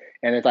pain.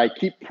 And as I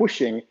keep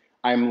pushing,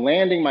 I'm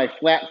landing my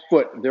flat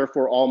foot,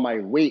 therefore all my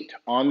weight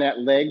on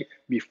that leg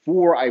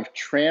before I've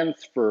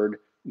transferred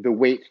the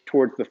weight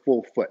towards the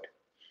full foot,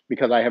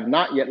 because I have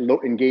not yet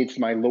engaged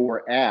my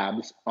lower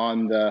abs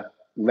on the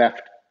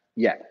left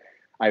yet.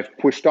 I've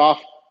pushed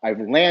off, I've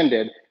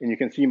landed, and you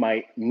can see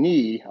my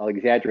knee. I'll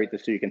exaggerate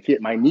this so you can see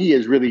it. My knee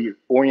is really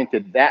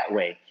oriented that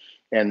way.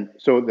 And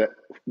so the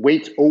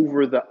weight's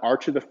over the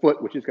arch of the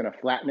foot, which is going to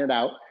flatten it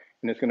out,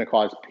 and it's going to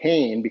cause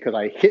pain because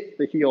I hit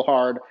the heel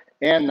hard,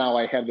 and now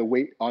I have the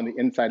weight on the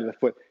inside of the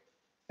foot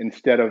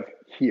instead of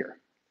here.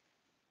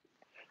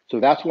 So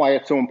that's why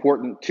it's so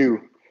important to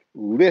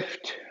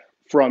lift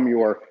from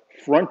your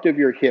front of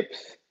your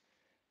hips,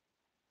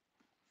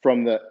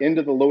 from the end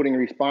of the loading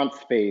response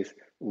phase.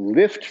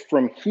 Lift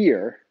from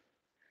here.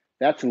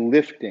 That's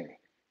lifting.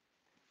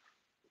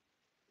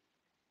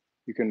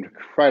 You can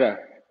try to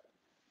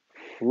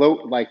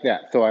float like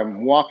that. So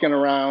I'm walking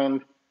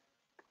around,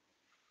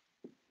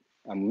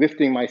 I'm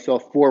lifting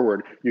myself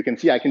forward. You can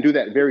see I can do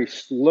that very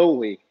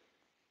slowly.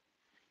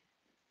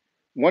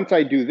 Once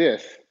I do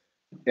this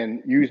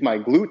and use my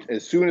glutes,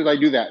 as soon as I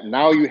do that,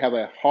 now you have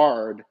a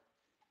hard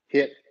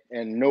hit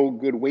and no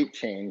good weight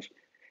change.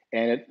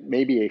 And it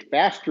may be a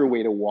faster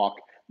way to walk,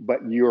 but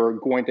you're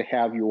going to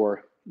have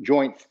your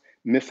joints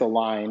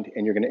misaligned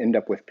and you're going to end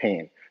up with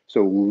pain.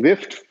 So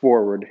lift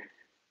forward,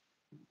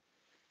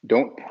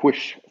 don't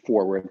push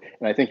forward.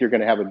 And I think you're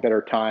going to have a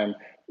better time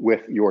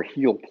with your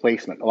heel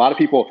placement. A lot of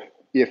people,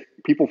 if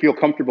people feel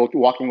comfortable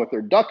walking with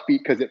their duck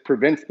feet, because it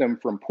prevents them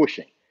from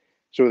pushing.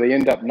 So they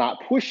end up not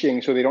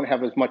pushing, so they don't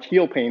have as much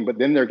heel pain, but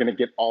then they're going to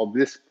get all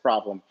this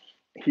problem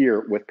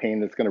here with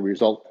pain that's going to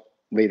result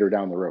later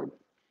down the road.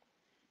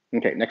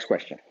 Okay, next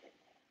question.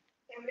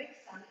 Eric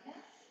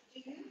Salinas,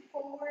 do you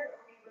forward or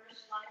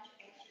reverse lunge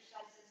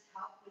exercises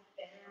help with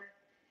better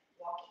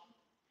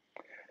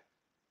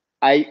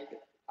walking?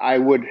 I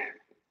would,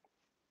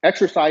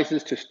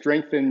 exercises to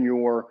strengthen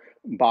your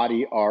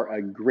body are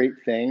a great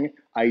thing.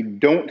 I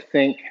don't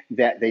think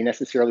that they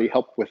necessarily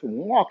help with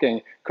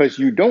walking, because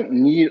you don't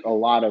need a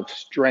lot of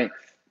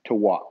strength to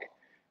walk.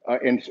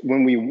 And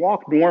when we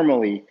walk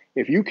normally,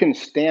 if you can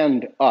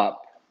stand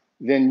up,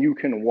 then you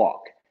can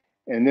walk.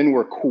 And then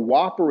we're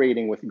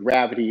cooperating with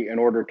gravity in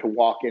order to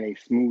walk in a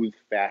smooth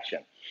fashion.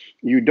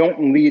 You don't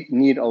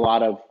need a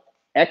lot of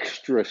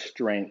extra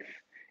strength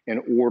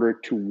in order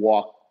to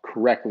walk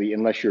correctly,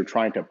 unless you're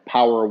trying to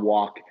power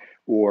walk,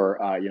 or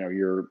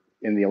you're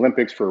in the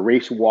Olympics for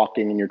race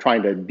walking and you're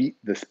trying to beat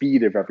the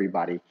speed of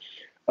everybody.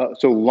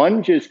 So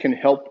lunges can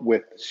help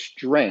with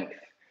strength,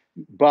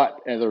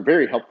 and they're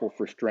very helpful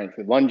for strength,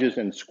 lunges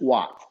and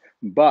squats,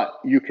 but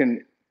you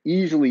can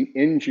easily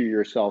injure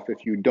yourself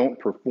if you don't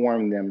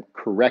perform them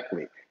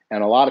correctly.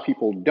 And a lot of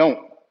people don't,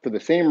 for the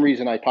same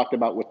reason I talked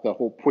about with the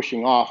whole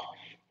pushing off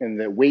and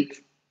the weight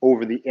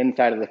over the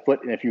inside of the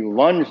foot. And if you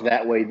lunge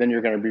that way, then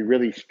you're going to be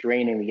really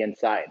straining the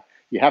inside.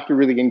 You have to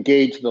really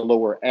engage the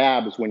lower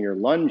abs when you're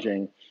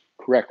lunging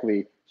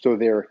correctly, so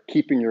they're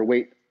keeping your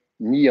weight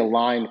knee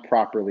aligned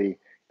properly.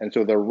 And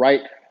so the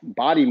right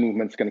body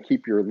movement is going to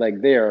keep your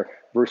leg there,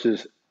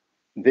 versus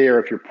there,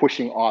 if you're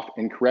pushing off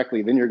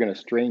incorrectly, then you're going to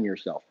strain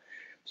yourself.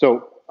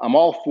 So I'm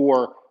all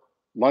for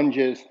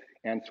lunges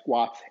and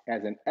squats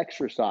as an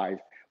exercise,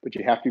 but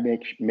you have to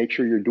make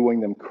sure you're doing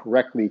them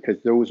correctly,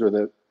 because those are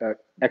the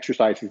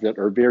exercises that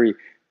are very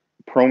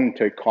prone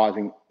to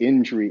causing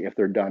injury if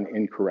they're done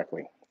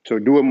incorrectly. So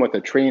do them with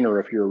a trainer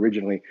if you're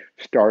originally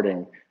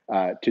starting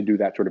to do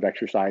that sort of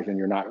exercise and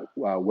you're not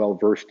well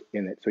versed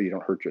in it, so you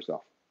don't hurt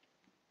yourself.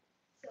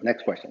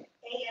 Next question.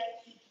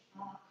 AFG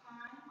Khan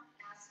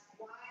asks,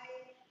 why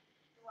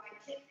do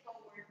I tip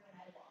forward when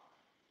I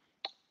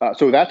walk?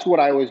 So that's what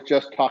I was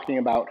just talking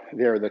about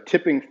there. The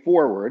tipping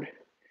forward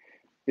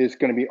is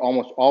going to be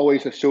almost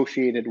always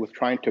associated with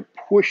trying to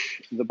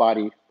push the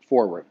body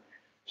forward.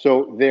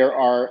 So there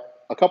are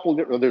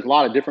there's a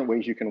lot of different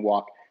ways you can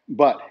walk,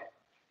 but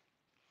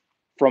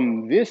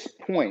from this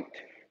point,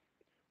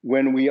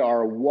 when we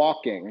are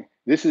walking,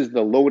 this is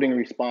the loading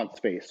response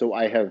phase. So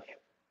I have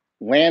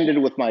landed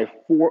with my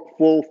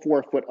full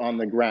forefoot on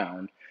the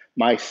ground.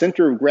 My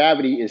center of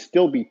gravity is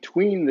still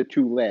between the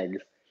two legs.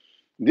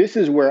 This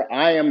is where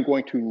I am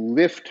going to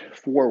lift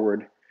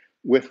forward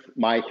with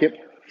my hip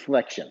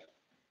flexion.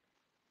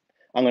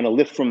 I'm going to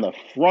lift from the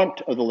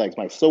front of the legs.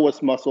 My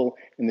psoas muscle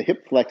and the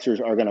hip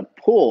flexors are going to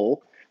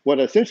pull. What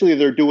essentially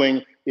they're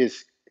doing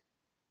is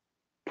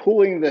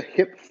pulling the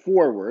hip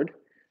forward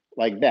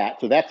like that.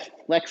 So that's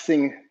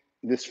flexing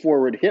this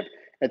forward hip.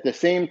 At the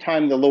same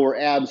time, the lower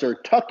abs are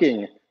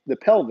tucking the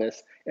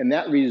pelvis, and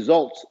that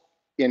results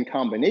in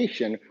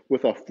combination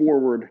with a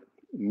forward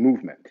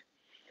movement.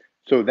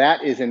 So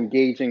that is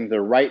engaging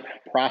the right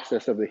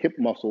process of the hip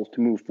muscles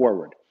to move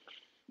forward.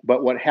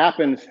 But what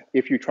happens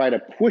if you try to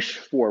push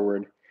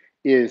forward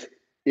is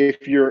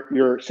if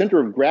your center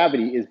of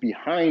gravity is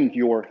behind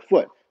your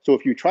foot. So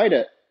if you try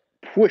to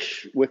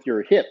push with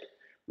your hip,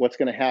 what's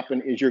going to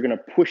happen is you're going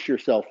to push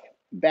yourself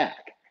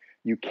back.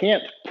 You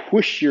can't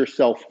push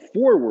yourself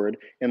forward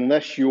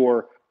unless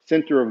your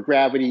center of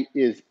gravity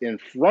is in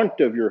front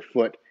of your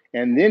foot.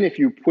 And then if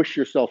you push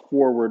yourself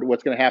forward,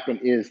 what's going to happen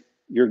is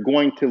you're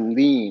going to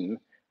lean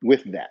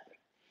with that.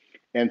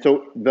 And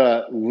so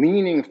the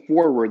leaning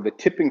forward, the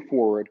tipping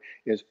forward,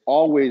 is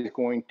always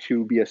going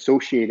to be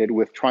associated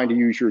with trying to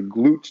use your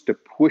glutes to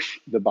push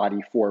the body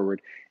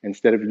forward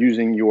instead of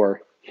using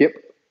your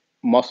hip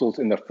muscles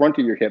in the front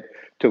of your hip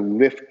to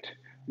lift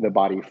the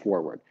body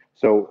forward.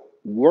 So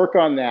work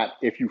on that.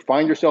 If you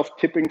find yourself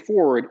tipping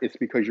forward, it's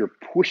because you're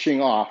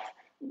pushing off,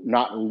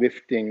 not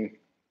lifting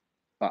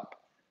up.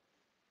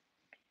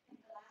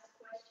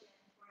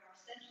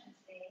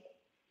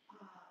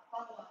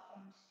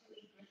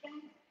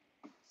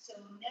 So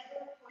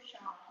never push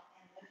off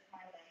and lift my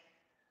leg.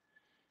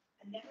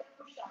 And never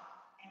push off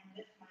and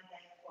lift my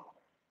leg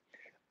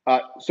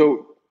forward.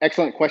 So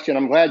excellent question.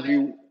 I'm glad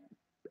you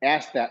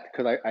asked that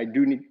because I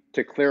do need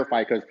to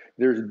clarify because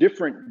there's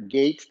different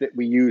gaits that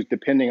we use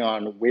depending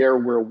on where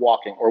we're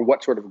walking or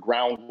what sort of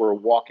ground we're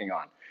walking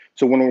on.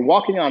 So when we're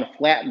walking on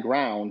flat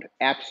ground,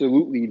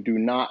 absolutely do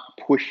not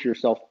push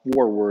yourself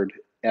forward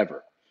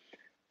ever.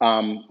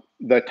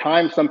 The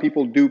time some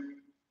people do,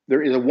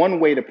 there is a one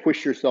way to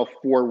push yourself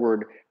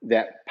forward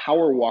that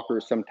power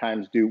walkers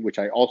sometimes do, which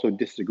I also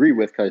disagree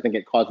with because I think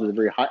it causes a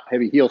very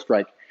heavy heel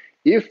strike.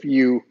 If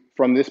you,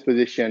 from this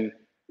position,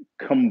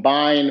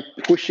 combine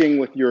pushing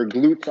with your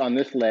glutes on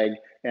this leg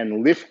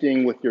and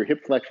lifting with your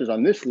hip flexors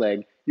on this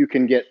leg, you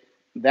can get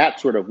that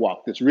sort of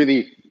walk, this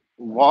really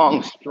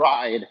long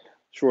stride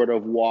sort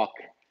of walk.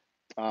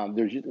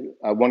 There's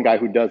one guy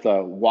who does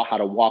a how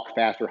to walk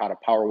faster, how to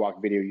power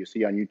walk video you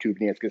see on YouTube, and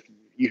he has this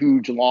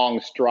huge long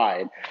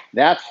stride.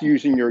 That's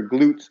using your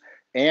glutes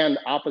and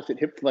opposite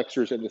hip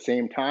flexors at the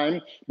same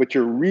time, but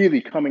you're really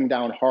coming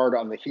down hard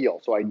on the heel.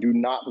 So I do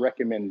not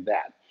recommend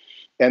that.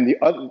 And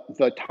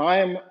the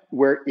time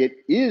where it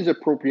is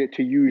appropriate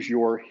to use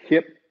your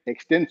hip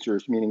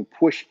extensors, meaning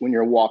push when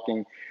you're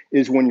walking,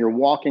 is when you're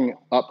walking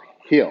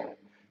uphill.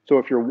 So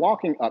if you're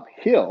walking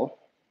uphill,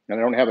 and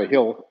I don't have a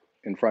hill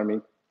in front of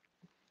me,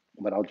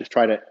 but I'll just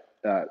try to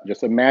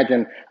just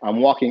imagine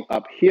I'm walking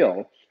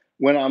uphill.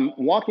 When I'm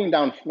walking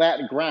down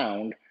flat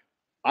ground,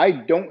 I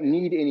don't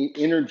need any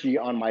energy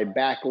on my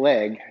back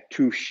leg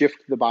to shift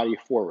the body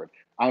forward.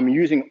 I'm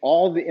using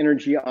all the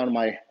energy on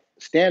my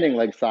standing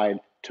leg side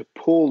to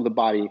pull the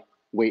body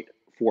weight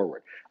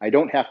forward. I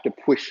don't have to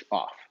push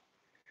off.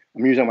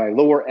 I'm using my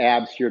lower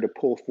abs here to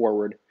pull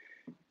forward.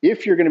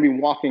 If you're going to be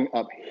walking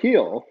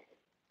uphill,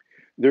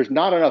 there's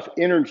not enough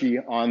energy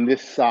on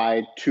this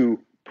side to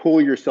pull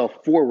yourself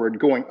forward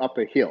going up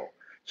a hill.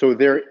 So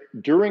there,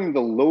 during the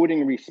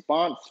loading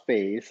response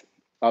phase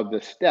of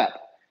the step,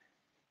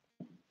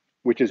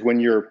 which is when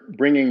you're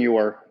bringing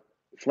your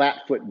flat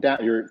foot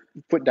down, your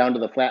foot down to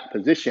the flat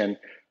position,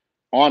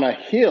 on a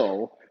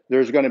hill,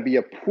 there's going to be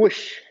a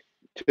push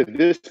to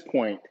this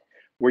point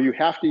where you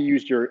have to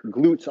use your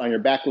glutes on your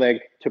back leg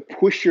to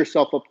push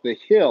yourself up the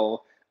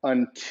hill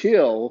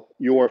until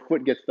your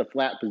foot gets the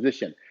flat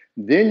position.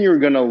 Then you're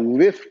going to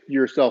lift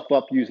yourself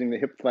up using the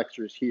hip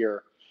flexors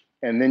here,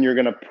 and then you're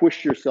going to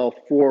push yourself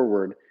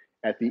forward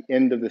at the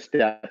end of the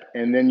step,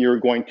 and then you're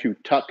going to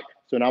tuck.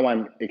 So now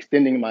I'm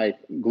extending my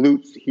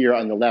glutes here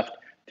on the left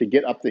to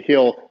get up the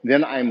hill.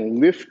 Then I'm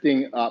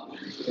lifting up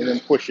and then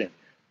pushing.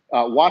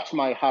 Watch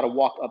my how to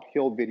walk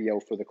uphill video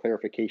for the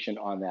clarification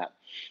on that.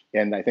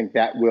 And I think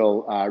that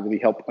will really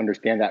help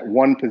understand that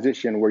one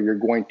position where you're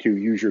going to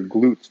use your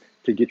glutes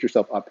to get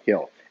yourself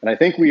uphill. And I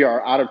think we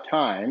are out of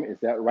time. Is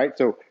that right?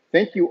 So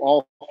thank you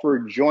all for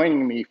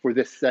joining me for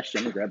this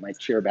session. Grab my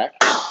chair back.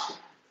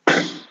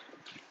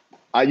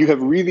 You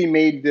have really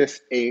made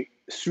this a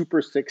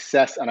super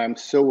success, and I'm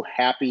so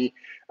happy.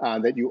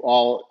 that you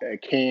all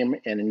came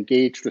and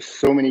engaged with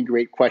so many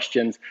great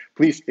questions.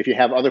 Please, if you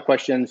have other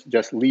questions,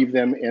 just leave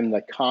them in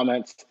the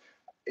comments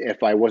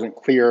if I wasn't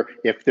clear.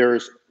 If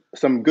there's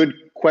some good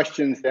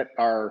questions that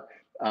are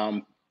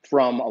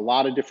from a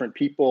lot of different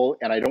people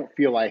and I don't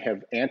feel I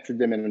have answered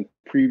them in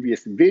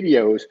previous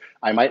videos,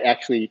 I might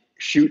actually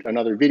shoot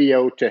another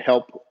video to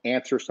help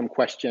answer some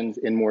questions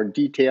in more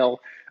detail.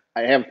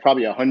 I have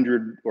probably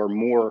 100 or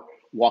more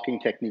walking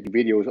technique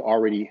videos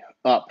already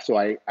up, so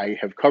I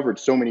have covered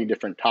so many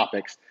different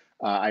topics.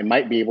 I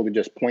might be able to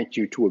just point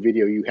you to a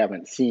video you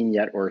haven't seen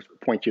yet, or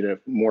point you to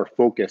more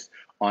focus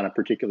on a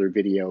particular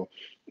video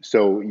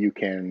so you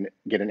can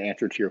get an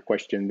answer to your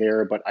question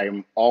there. But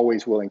I'm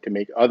always willing to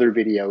make other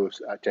videos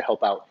to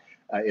help out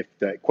if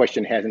the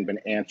question hasn't been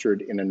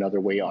answered in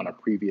another way on a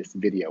previous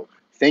video.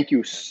 Thank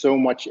you so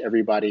much,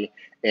 everybody.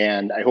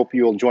 And I hope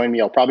you'll join me.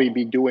 I'll probably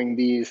be doing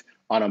these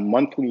on a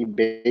monthly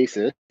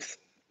basis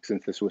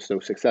since this was so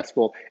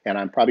successful. And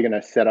I'm probably going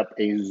to set up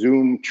a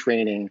Zoom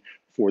training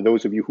for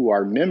those of you who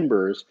are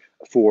members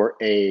for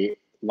a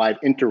live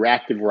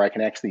interactive where I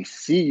can actually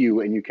see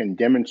you and you can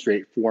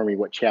demonstrate for me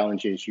what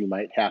challenges you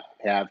might have.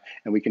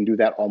 And we can do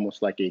that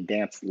almost like a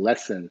dance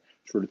lesson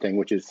sort of thing,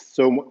 which is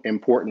so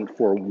important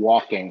for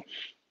walking.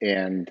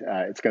 And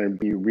it's going to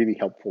be really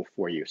helpful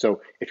for you.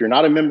 So if you're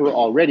not a member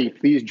already,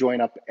 please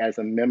join up as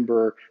a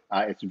member.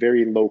 It's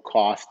very low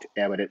cost,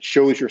 but it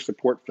shows your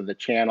support for the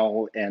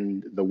channel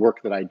and the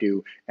work that I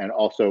do. And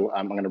also,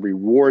 I'm going to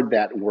reward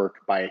that work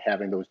by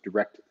having those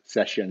direct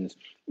sessions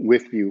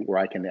with you where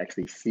I can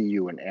actually see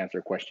you and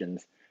answer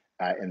questions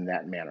in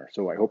that manner.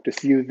 So I hope to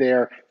see you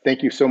there.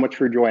 Thank you so much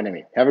for joining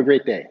me. Have a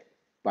great day.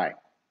 Bye.